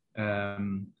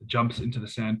 jumps into the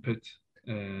sand pit.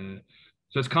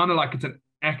 So it's kind of like it's an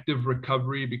active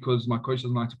recovery because my coach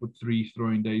doesn't like to put 3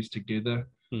 throwing days together.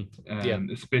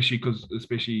 Especially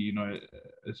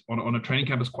it's on a training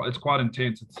camp. It's quite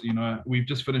intense. It's we've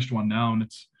just finished one now,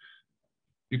 and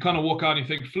you kind of walk out and you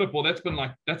think, flip. Well, that's been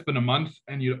a month,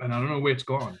 and I don't know where it's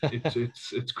gone.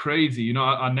 It's crazy.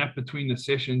 I nap between the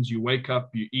sessions. You wake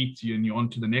up, you eat, and you're on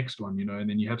to the next one. And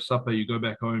then you have supper, you go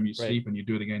back home, you sleep, and you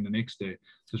do it again the next day.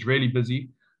 So it's really busy.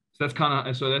 So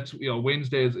that's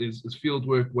Wednesday is field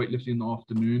work, weightlifting in the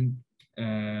afternoon.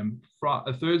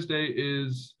 Thursday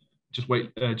is just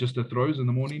the throws in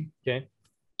the morning. Okay.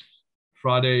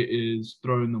 Friday is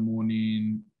throw in the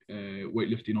morning,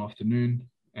 weightlifting afternoon,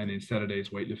 and then Saturday is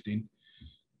weightlifting.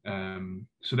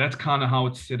 So that's kind of how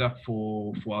it's set up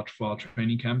for our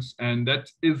training camps, and that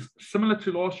is similar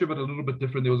to last year, but a little bit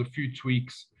different. There was a few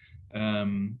tweaks.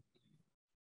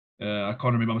 I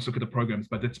can't remember. I must look at the programs,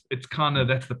 but it's kind of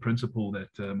that's the principle that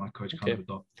my coach kind of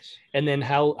adopts. And then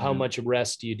how much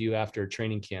rest do you do after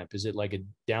training camp? Is it like a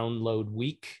download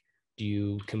week? Do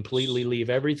you completely leave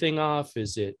everything off?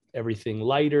 Is it everything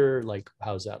lighter? Like,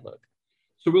 how's that look?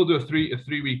 So we'll do a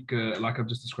 3-week, like I've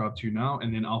just described to you now,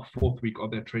 and then our 4th week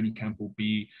of that training camp will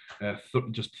be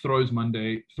just throws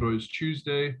Monday, throws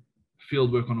Tuesday,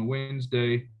 field work on a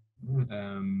Wednesday,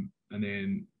 and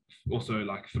then also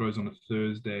like throws on a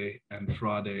Thursday and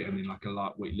Friday, and then like a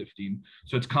light weightlifting.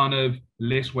 So it's kind of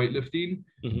less weightlifting,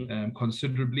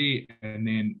 considerably, and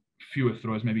then fewer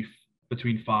throws, maybe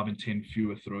between 5 and 10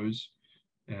 fewer throws.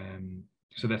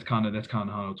 So that's kind of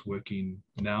how it's working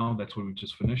now. That's what we've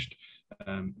just finished.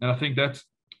 And I think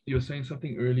you were saying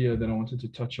something earlier that I wanted to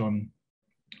touch on.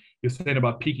 You're saying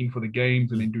about peaking for the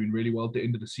games and then doing really well at the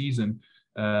end of the season.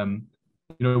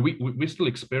 We're still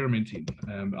experimenting.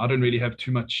 I don't really have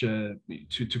too much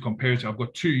to compare to. I've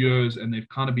got 2 years, and they've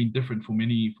kind of been different for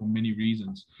many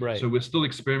reasons. Right. So we're still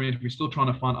experimenting. We're still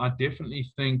trying to find. I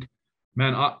definitely think,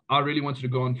 man, I really wanted to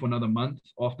go on for another month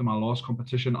after my last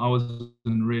competition. I was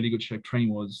in really good shape.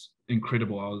 Training was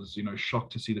incredible. I was,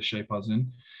 shocked to see the shape I was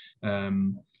in.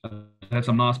 I had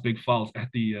some nice big fouls at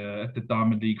the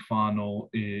Diamond League final,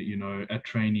 at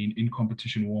training, in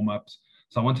competition warm-ups.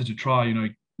 So I wanted to try,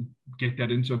 get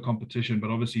that into a competition, but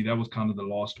obviously that was kind of the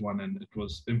last one, and it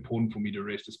was important for me to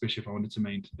rest, especially if I wanted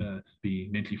to be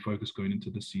mentally focused going into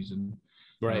this season.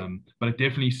 Right. But it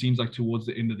definitely seems like towards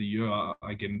the end of the year,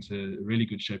 I get into really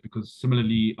good shape, because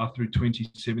similarly, I threw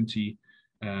 2070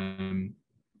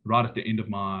 right at the end of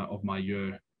my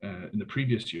year in the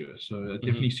previous year. So it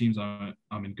definitely seems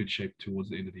I'm in good shape towards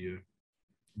the end of the year.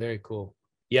 Very cool.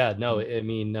 Yeah, no, I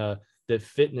mean, the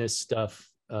fitness stuff,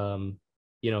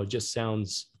 just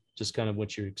sounds just kind of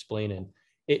what you're explaining.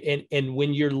 And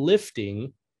when you're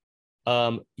lifting,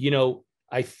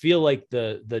 I feel like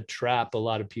the trap a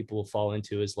lot of people will fall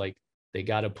into is like, they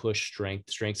got to push strength.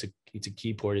 It's a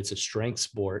key part. It's a strength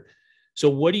sport. So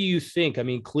what do you think? I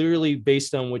mean, clearly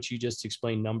based on what you just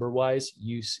explained, number wise,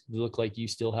 you look like you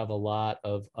still have a lot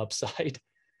of upside.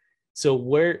 So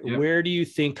where do you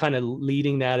think, kind of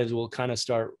leading that, as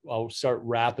I'll start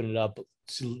wrapping it up,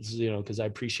 because I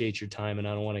appreciate your time and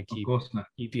I don't want to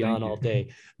keep you on all day,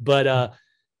 but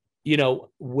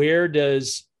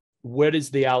what is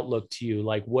the outlook to you?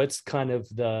 Like, what's kind of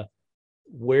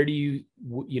where do you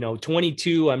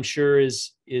 22, I'm sure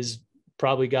is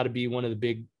probably got to be one of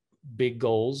the big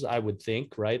goals, I would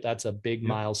think, right? That's a big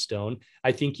milestone.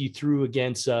 I think you threw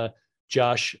against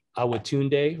Josh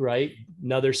Awatunde, right?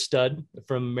 Another stud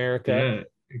from America.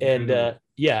 And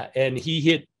and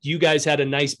you guys had a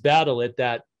nice battle at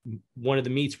that one of the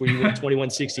meets where you won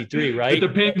 2163, right? It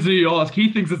depends who you ask.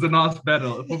 He thinks it's a nice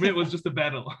battle. For me, it was just a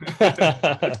battle.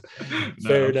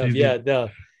 Fair enough. Yeah, no.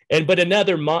 But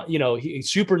another,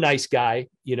 he's super nice guy,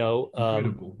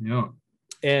 incredible. Yeah.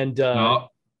 And I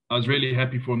was really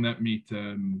happy for him that meet.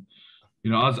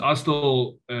 I was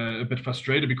still a bit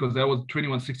frustrated because that was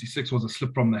 2166 was a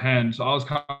slip from the hand. So I was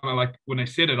kind of like, when they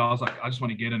said it, I was like, I just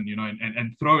want to get in,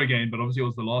 and throw again. But obviously it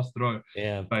was the last throw.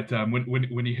 Yeah. But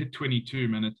when he hit 22,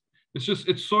 man,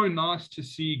 it's so nice to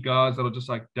see guys that are just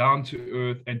like down to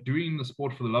earth and doing the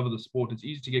sport for the love of the sport. It's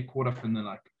easy to get caught up in the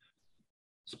like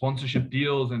sponsorship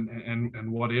deals and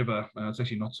whatever. It's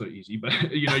actually not so easy, but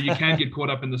you can get caught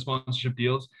up in the sponsorship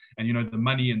deals and the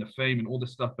money and the fame and all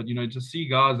this stuff. But to see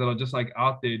guys that are just like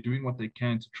out there doing what they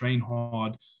can to train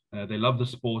hard, they love the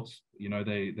sports,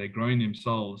 they're growing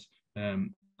themselves.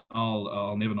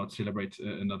 I'll never not celebrate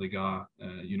another guy,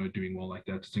 doing well like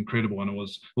that. It's incredible, and it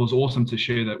was awesome to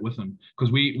share that with him, because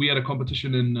we had a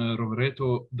competition in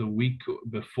Rovereto the week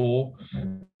before,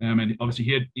 and obviously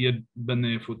he had been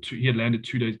there he had landed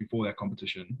 2 days before that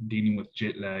competition, dealing with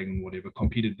jet lag and whatever,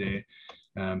 competed there.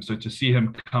 So to see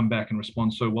him come back and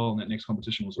respond so well in that next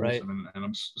competition was awesome, and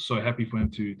I'm so happy for him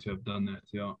to have done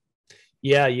that.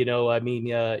 Yeah, I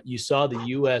mean, you saw the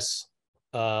U.S.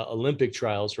 Olympic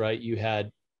trials, right? You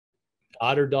had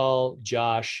Otterdahl,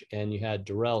 Josh, and you had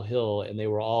Darrell Hill, and they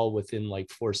were all within like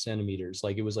 4 centimeters.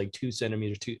 Like it was like 2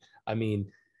 centimeters. I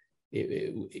mean,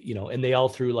 and they all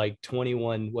threw like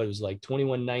 21, what it was like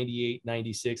 21, 98,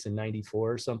 96, and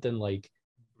 94 or something like.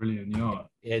 Brilliant. Yeah.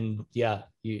 And yeah,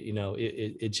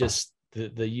 it just,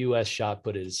 the U.S. shot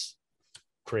put is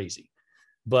crazy.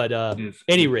 But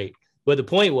any rate, but the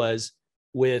point was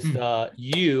with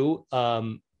you,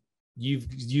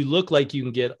 you look like you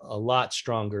can get a lot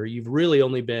stronger. You've really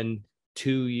only been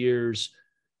 2 years.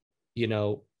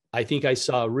 I think I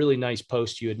saw a really nice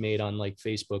post you had made on like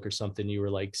Facebook or something. You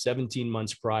were like 17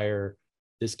 months prior,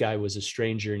 this guy was a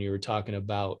stranger, and you were talking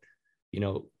about,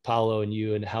 Paulo and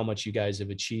you and how much you guys have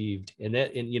achieved. And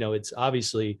it's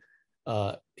obviously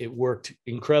it worked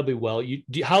incredibly well.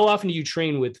 How often do you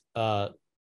train with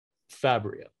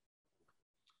Fabria?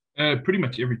 Pretty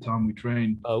much every time we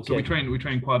train. Okay. So we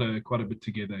train quite a bit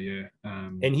together, yeah.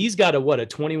 And he's got a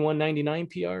 2199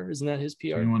 PR, isn't that his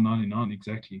PR? 2199,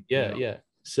 exactly. Yeah.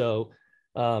 So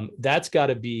that's got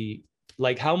to be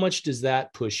like, how much does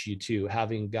that push you to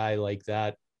having a guy like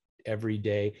that every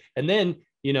day? And then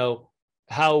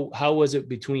how was it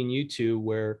between you two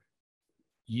where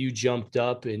you jumped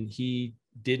up and he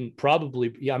didn't?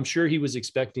 Probably, I'm sure he was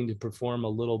expecting to perform a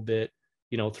little bit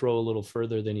throw a little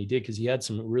further than he did, because he had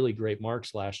some really great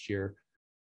marks last year.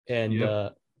 And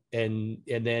Yep. and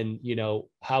then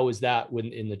how is that when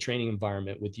in the training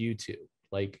environment with you two?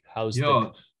 Like, how's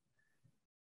Yeah,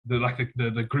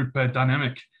 the group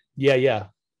dynamic. yeah.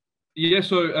 Yeah,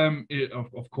 so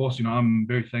of course, I'm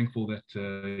very thankful that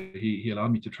he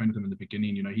allowed me to train with him in the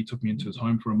beginning. He took me into his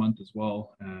home for a month as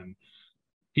well.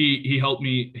 He helped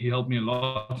me a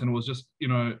lot, and it was just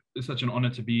it's such an honor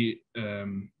to be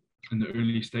in the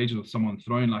early stages of someone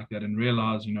throwing like that, and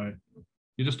realize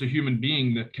you're just a human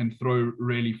being that can throw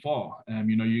really far.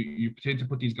 You tend to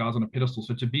put these guys on a pedestal,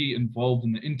 so to be involved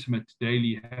in the intimate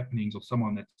daily happenings of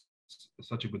someone that's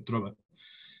such a good thrower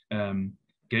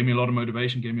gave me a lot of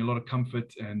motivation, gave me a lot of comfort,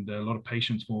 and a lot of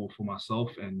patience for myself.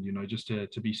 And just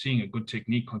to be seeing a good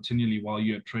technique continually while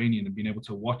you're training, and being able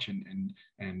to watch and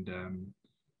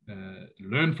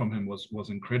learn from him was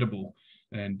incredible.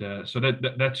 And so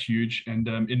that's huge. And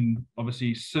in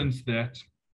obviously since that,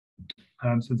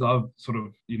 since I've sort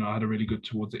of I had a really good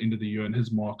towards the end of the year, and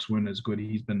his marks weren't as good.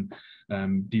 He's been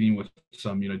dealing with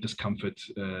some discomfort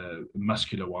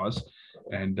muscular wise,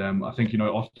 and I think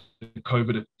after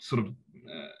COVID it sort of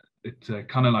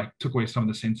kind of like took away some of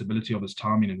the sensibility of his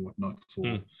timing and whatnot.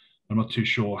 I'm not too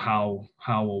sure how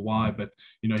or why, but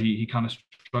he kind of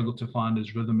struggled to find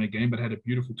his rhythm again, but had a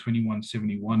beautiful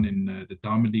 21.71 in the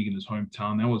Diamond League in his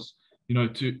hometown. That was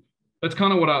that's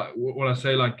kind of what I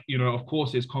say. Like of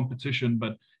course there's competition,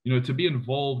 but to be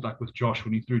involved like with Josh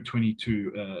when he threw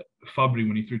 22, Fabry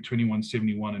when he threw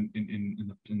 21.71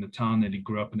 in the town that he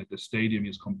grew up in, at the stadium he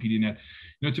was competing at,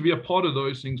 to be a part of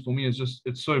those things for me is just,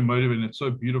 it's so motivating. It's so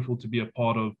beautiful to be a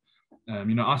part of.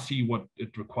 I see what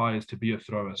it requires to be a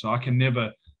thrower, so I can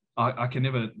never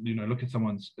look at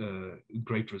someone's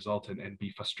great result and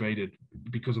be frustrated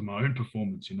because of my own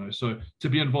performance. So to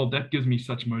be involved, that gives me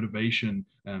such motivation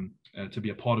to be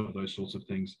a part of those sorts of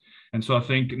things. And so I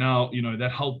think now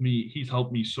that helped me. He's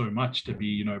helped me so much to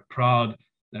be proud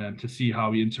to see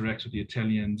how he interacts with the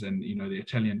Italians and the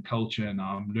Italian culture, and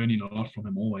I'm learning a lot from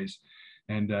him always.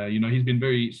 And he's been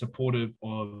very supportive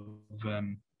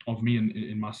of me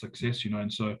in my success,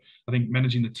 and so I think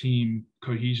managing the team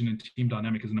cohesion and team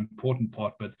dynamic is an important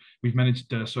part, but we've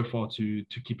managed so far to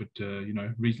keep it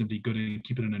reasonably good, and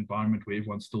keep it an environment where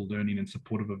everyone's still learning and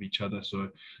supportive of each other. So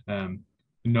a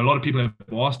lot of people have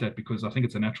asked that, because I think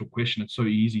it's a natural question. It's so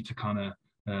easy to kind of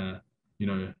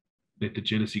let the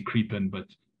jealousy creep in, but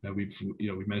we've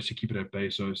managed to keep it at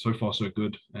bay. So far so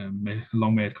good.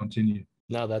 Long may it continue.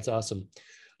 No, that's awesome.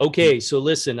 Okay, so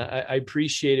listen, I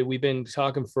appreciate it. We've been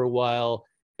talking for a while,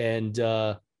 and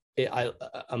I'm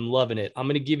loving it. I'm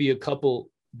going to give you a couple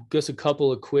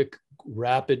of quick,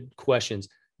 rapid questions.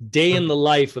 Day in the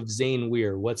life of Zane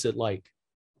Weir. What's it like?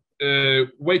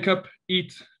 Wake up,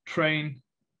 eat, train,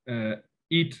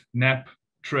 eat, nap,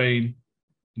 train,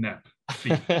 nap.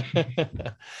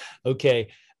 Okay.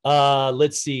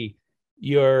 Let's see.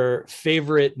 Your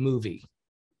favorite movie?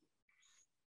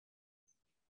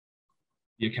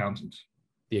 The Accountant.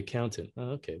 The Accountant.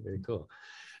 Oh, okay, very cool.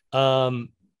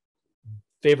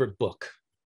 Favorite book?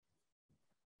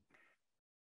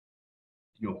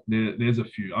 There's a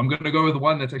few. I'm going to go with the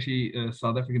one that's actually a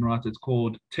South African writer. It's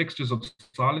called Textures of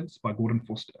Silence by Gordon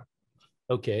Foster.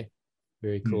 Okay,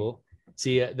 very cool.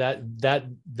 See,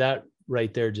 that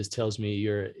right there just tells me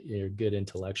you're a good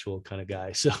intellectual kind of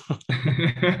guy. So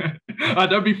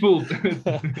don't be fooled.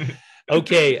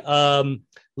 Okay,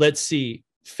 let's see.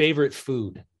 Favorite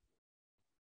food?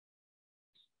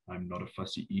 I'm not a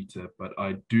fussy eater, but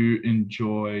I do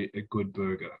enjoy a good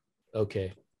burger.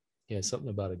 Okay. Yeah, something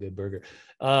about a good burger.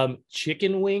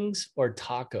 Chicken wings or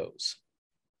tacos?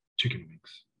 Chicken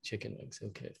wings. Chicken wings.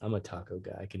 Okay. I'm a taco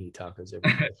guy. I can eat tacos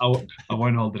every day. I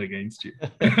won't hold it against you.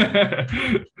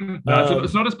 No,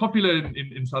 it's not as popular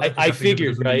in South Africa. I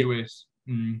figured, in right? The US.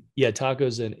 Yeah,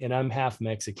 tacos, and I'm half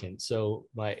Mexican, so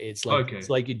it's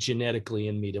like genetically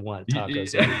in me to want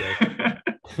tacos every day.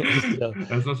 So,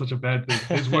 that's not such a bad thing.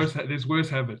 There's worse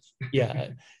habits. Yeah.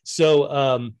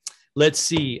 So let's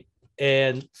see.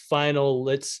 And final,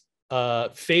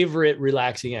 favorite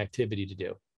relaxing activity to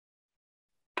do?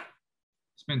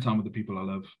 Spend time with the people I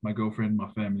love. My girlfriend, my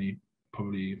family,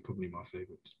 probably my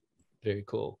favorite. Very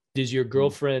cool. Does your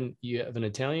girlfriend, you have an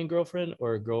Italian girlfriend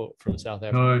or a girl from South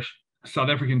Africa? No, South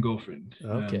African girlfriend.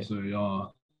 Okay. So yeah,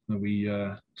 we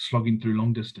slogging through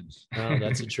long distance. Oh,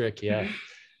 that's a trick. Yeah.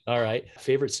 All right.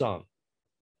 Favorite song?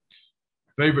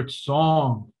 Favorite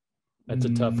song? That's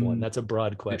a tough one. That's a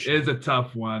broad question. It is a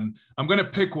tough one. I'm going to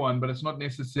pick one, but it's not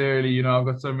necessarily, I've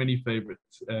got so many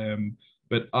favorites.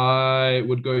 But I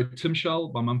would go Tim Shell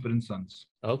by Mumford & Sons.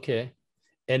 Okay.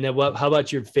 And then how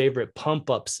about your favorite pump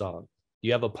up song?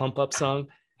 You have a pump up song?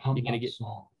 Pump up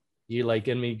song. You're like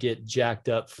gonna get jacked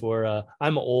up for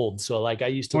I'm old, so like I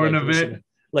used to For like listen to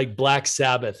like Black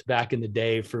Sabbath back in the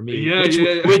day for me,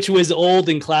 which was old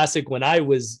and classic when I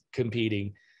was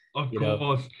competing. Of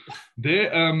course.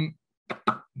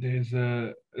 There's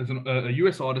a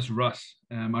US artist, Russ.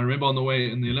 I remember on the way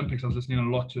in the Olympics, I was listening a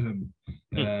lot to him.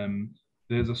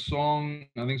 There's a song,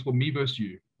 I think it's called Me Versus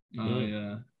You.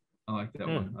 I like that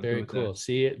one. Very cool. That.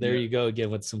 See it there, you go again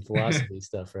with some philosophy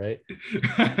stuff, right?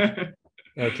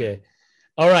 Okay.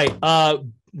 All right.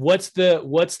 What's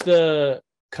the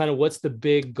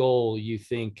big goal you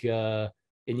think? And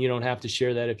you don't have to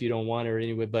share that if you don't want or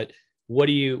anyway. But what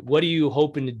are you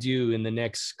hoping to do in the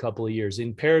next couple of years?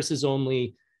 In Paris is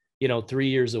only 3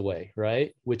 years away,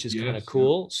 right? Which is kind of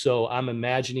cool. Yeah. So I'm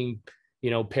imagining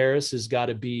Paris has got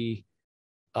to be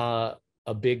a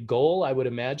big goal, I would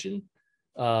imagine.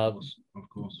 Of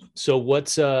course. So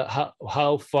what's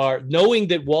how far, knowing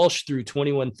that Walsh threw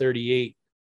 21:38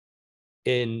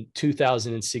 in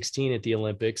 2016 at the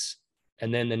Olympics,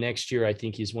 and then the next year I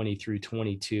think is when he threw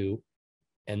 22,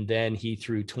 and then he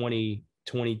threw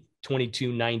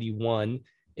 22:91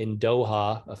 in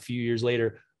Doha a few years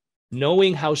later.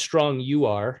 Knowing how strong you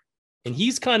are, and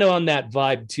he's kind of on that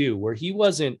vibe too, where he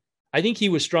wasn't. I think he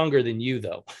was stronger than you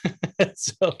though.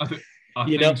 So I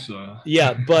think so.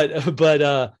 Yeah, but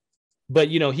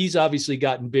he's obviously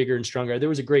gotten bigger and stronger. There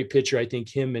was a great picture I think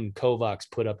him and Kovacs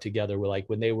put up together where like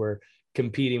when they were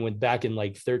competing with back in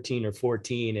like 13 or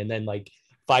 14, and then like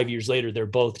 5 years later they're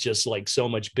both just like so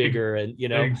much bigger, and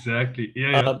exactly.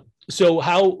 Yeah. So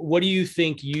what do you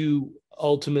think you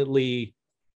ultimately,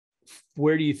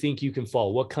 where do you think you can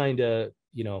fall? What kind of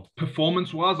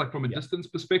performance wise, like from a distance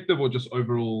perspective, or just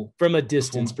overall? From a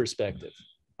distance perspective.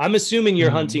 I'm assuming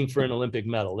you're hunting for an Olympic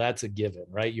medal. That's a given,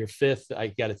 right? You're fifth. I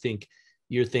got to think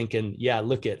you're thinking, yeah,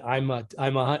 look at,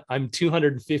 I'm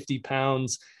 250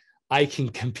 pounds. I can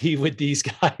compete with these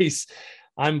guys.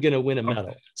 I'm going to win a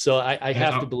medal. So I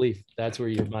have to believe that's where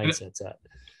your mindset's at.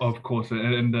 Of course.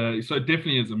 And so it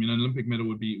definitely is. I mean, an Olympic medal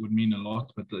would mean a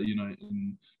lot, but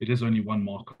it is only one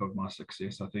mark of my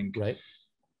success, I think. Right.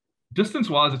 Distance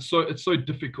wise, it's so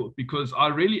difficult because I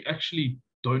really actually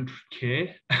don't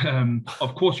care.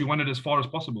 Of course, you want it as far as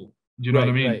possible. Do you know what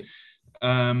I mean?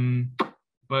 Right.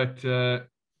 But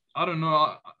I don't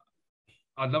know.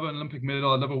 I'd love an Olympic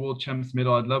medal. I'd love a World Champs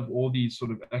medal. I'd love all these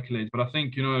sort of accolades. But I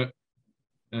think when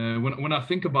I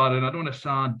think about it, I don't want to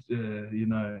sound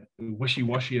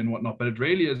wishy-washy and whatnot. But it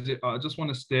really is. I just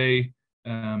want to stay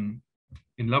in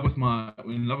love with my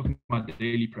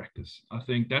daily practice. I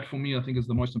think that for me, is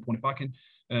the most important. If I can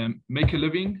make a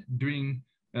living doing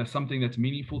something that's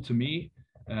meaningful to me,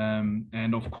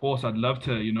 and of course I'd love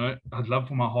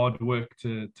for my hard work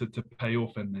to pay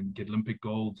off and get Olympic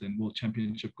golds and World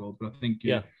Championship golds. But I think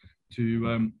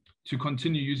to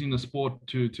continue using the sport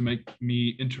to make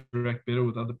me interact better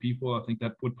with other people, I think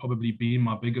that would probably be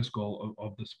my biggest goal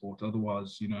of the sport.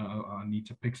 Otherwise, I need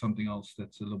to pick something else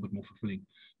that's a little bit more fulfilling.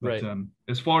 But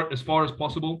as far as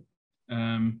possible,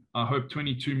 I hope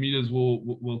 22 meters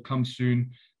will come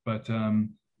soon. But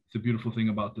it's a beautiful thing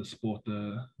about this sport.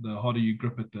 The harder you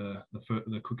grip it, the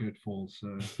quicker it falls.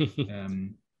 So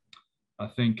I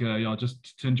think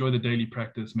just to enjoy the daily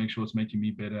practice, make sure it's making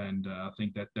me better, and I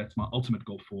think that's my ultimate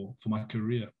goal for my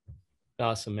career.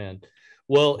 Awesome, man.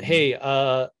 Well, hey,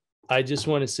 I just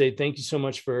want to say thank you so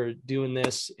much for doing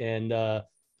this, and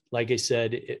like I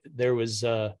said,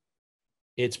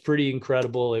 it's pretty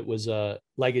incredible. It was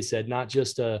like I said, not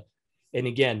just a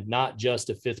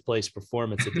fifth place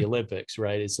performance at the Olympics,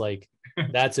 right? It's like,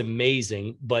 that's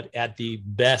amazing, but at the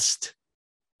best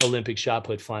Olympic shot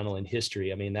put final in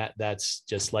history. I mean, that's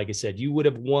just, like I said, you would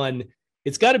have won.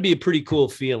 It's got to be a pretty cool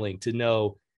feeling to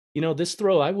know, this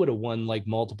throw, I would have won like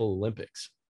multiple Olympics,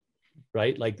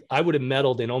 right? Like I would have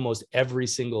medaled in almost every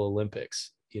single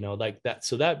Olympics, like that.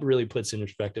 So that really puts in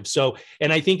perspective. So,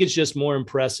 and I think it's just more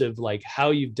impressive, like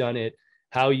how you've done it,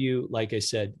 how you, like I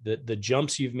said, the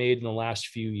jumps you've made in the last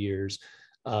few years,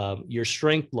 your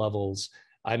strength levels.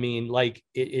 I mean, like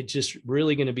it's just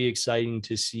really going to be exciting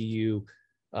to see you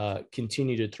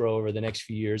continue to throw over the next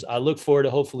few years. I look forward to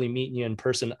hopefully meeting you in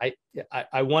person.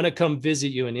 I want to come visit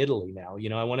you in Italy now.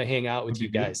 I want to hang out with you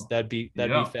guys. That'd be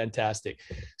fantastic.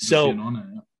 So,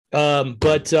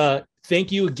 but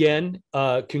thank you again.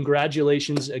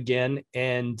 Congratulations again.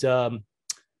 And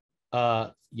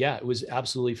it was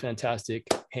absolutely fantastic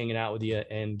hanging out with you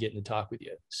and getting to talk with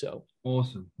you. So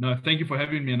awesome. No, thank you for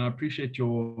having me, and I appreciate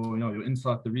your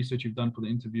insight, the research you've done for the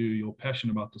interview, your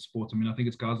passion about the sport. I mean, I think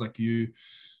it's guys like you,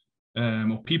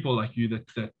 or people like you that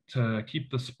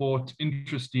keep the sport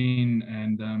interesting,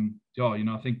 and I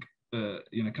think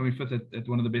coming fifth at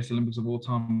one of the best Olympics of all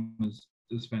time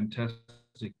is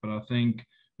fantastic. But I think,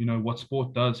 what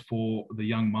sport does for the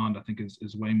young mind, I think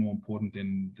is way more important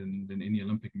than any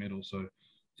Olympic medal. So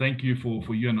thank you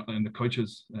for you and the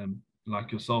coaches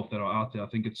like yourself that are out there. I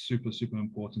think it's super, super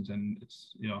important. And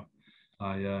it's,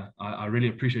 I really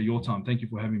appreciate your time. Thank you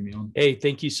for having me on. Hey,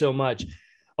 thank you so much.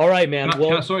 All right, man.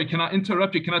 Can I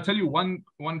interrupt you? Can I tell you one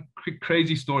quick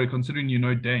crazy story, considering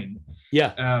Dane?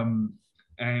 Yeah.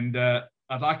 And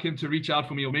I'd like him to reach out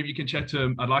for me, or maybe you can chat to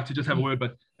him. I'd like to just have a word,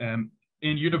 but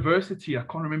in university, I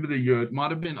can't remember the year. It might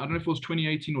have been, I don't know if it was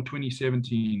 2018 or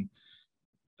 2017.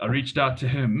 I reached out to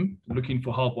him looking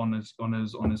for help on his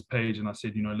page, and I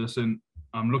said, listen,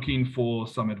 I'm looking for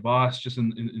some advice just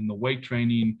in the weight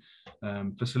training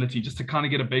facility, just to kind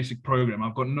of get a basic program.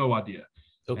 I've got no idea.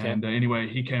 Okay. And anyway,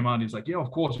 he came out and he's like, yeah,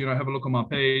 of course, have a look on my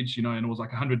page, and it was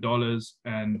like $100.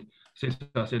 And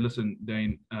I said, listen,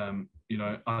 Dane, I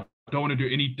don't want to do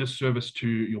any disservice to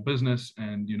your business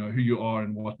and, who you are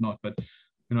and whatnot, but,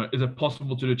 is it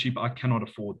possible to do it cheap? I cannot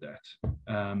afford that.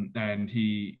 And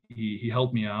he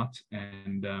helped me out.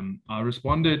 And I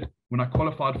responded when I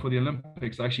qualified for the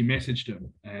Olympics. I actually messaged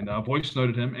him and I voice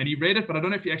noted him, and he read it, but I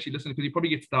don't know if he actually listened, because he probably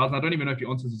gets thousands. I don't even know if he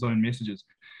answers his own messages.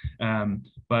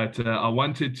 But I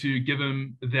wanted to give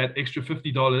him that extra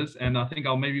 $50, and I think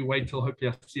I'll maybe wait till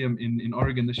hopefully I see him in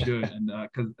Oregon this year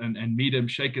and meet him,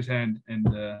 shake his hand, and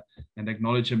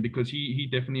acknowledge him, because he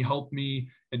definitely helped me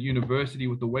at university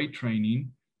with the weight training.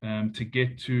 To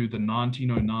get to the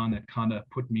 1909, that kind of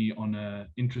put me on a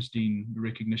interesting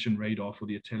recognition radar for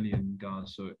the Italian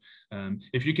guys. So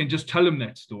if you can just tell him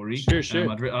that story, sure.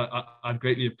 I'd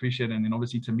greatly appreciate it. And then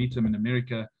obviously to meet him in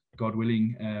America, God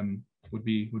willing, would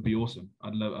be awesome.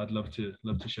 I'd love to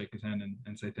shake his hand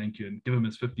and say thank you and give him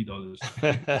his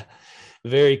 $50.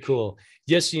 Very cool.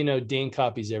 Just Dane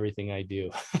copies everything I do.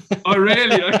 Oh,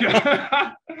 really? Okay.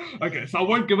 Okay, so I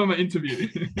won't give him an interview.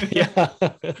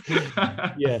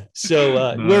 Yeah.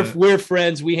 So no. we're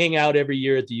friends. We hang out every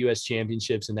year at the U.S.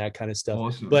 Championships and that kind of stuff.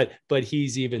 Awesome. But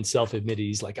he's even self-admitted.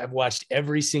 He's like, I've watched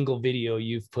every single video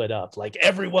you've put up, like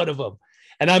every one of them.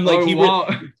 And I'm like,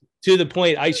 to the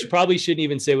point, I probably shouldn't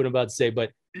even say what I'm about to say,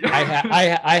 but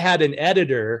I had an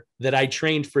editor that I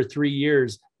trained for 3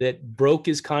 years that broke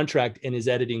his contract and is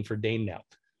editing for Dane now.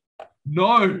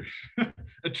 No,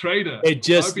 a trader.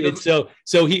 So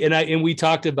we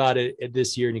talked about it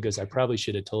this year, and he goes, I probably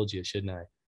should have told you, shouldn't I?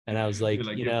 And I was like,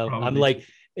 I'm like,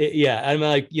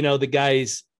 the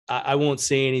guys, I won't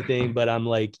say anything, but I'm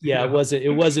like, it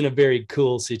wasn't a very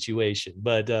cool situation,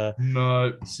 but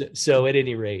no. So at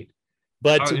any rate,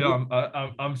 but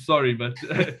I'm sorry, but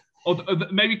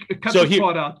maybe cut the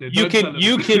part out there.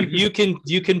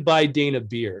 You can buy Dane a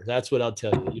beer. That's what I'll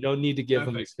tell you. You don't need to give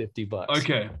him his $50.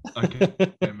 Okay.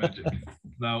 Magic.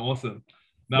 No, awesome.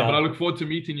 No, but I look forward to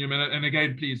meeting you, man. And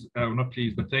again, please, not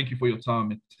please, but thank you for your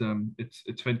time.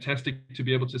 It's fantastic to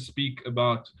be able to speak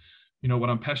about what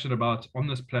I'm passionate about on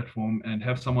this platform, and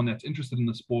have someone that's interested in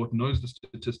the sport, knows the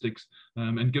statistics,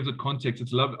 and gives it context.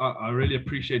 It's love. I really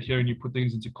appreciate hearing you put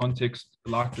things into context,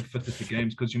 like the fit at the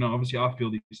games, because obviously I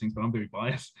feel these things, but I'm very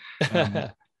biased.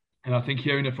 And I think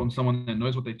hearing it from someone that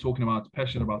knows what they're talking about,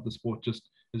 passionate about the sport, just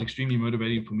is extremely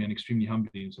motivating for me and extremely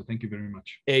humbling. So thank you very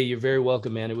much. Hey, you're very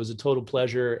welcome, man. It was a total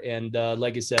pleasure. And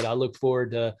like I said, I look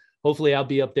forward to, hopefully I'll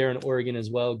be up there in Oregon as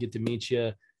well, get to meet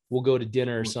you. We'll go to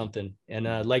dinner or something. And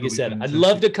like I said, I'd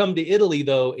love to come to Italy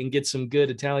though, and get some good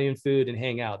Italian food and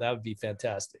hang out. That would be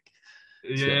fantastic.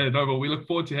 Yeah, no, but we look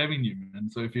forward to having you, man.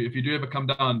 So if you do ever come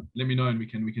down, let me know, and we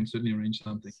can certainly arrange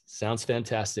something. Sounds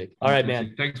fantastic. All right,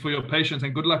 man. Thanks for your patience,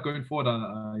 and good luck going forward.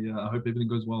 I hope everything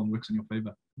goes well and works in your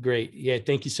favor. Great. Yeah,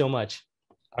 thank you so much.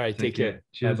 All right, take care.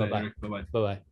 Cheers. Bye-bye. Bye-bye. Bye-bye.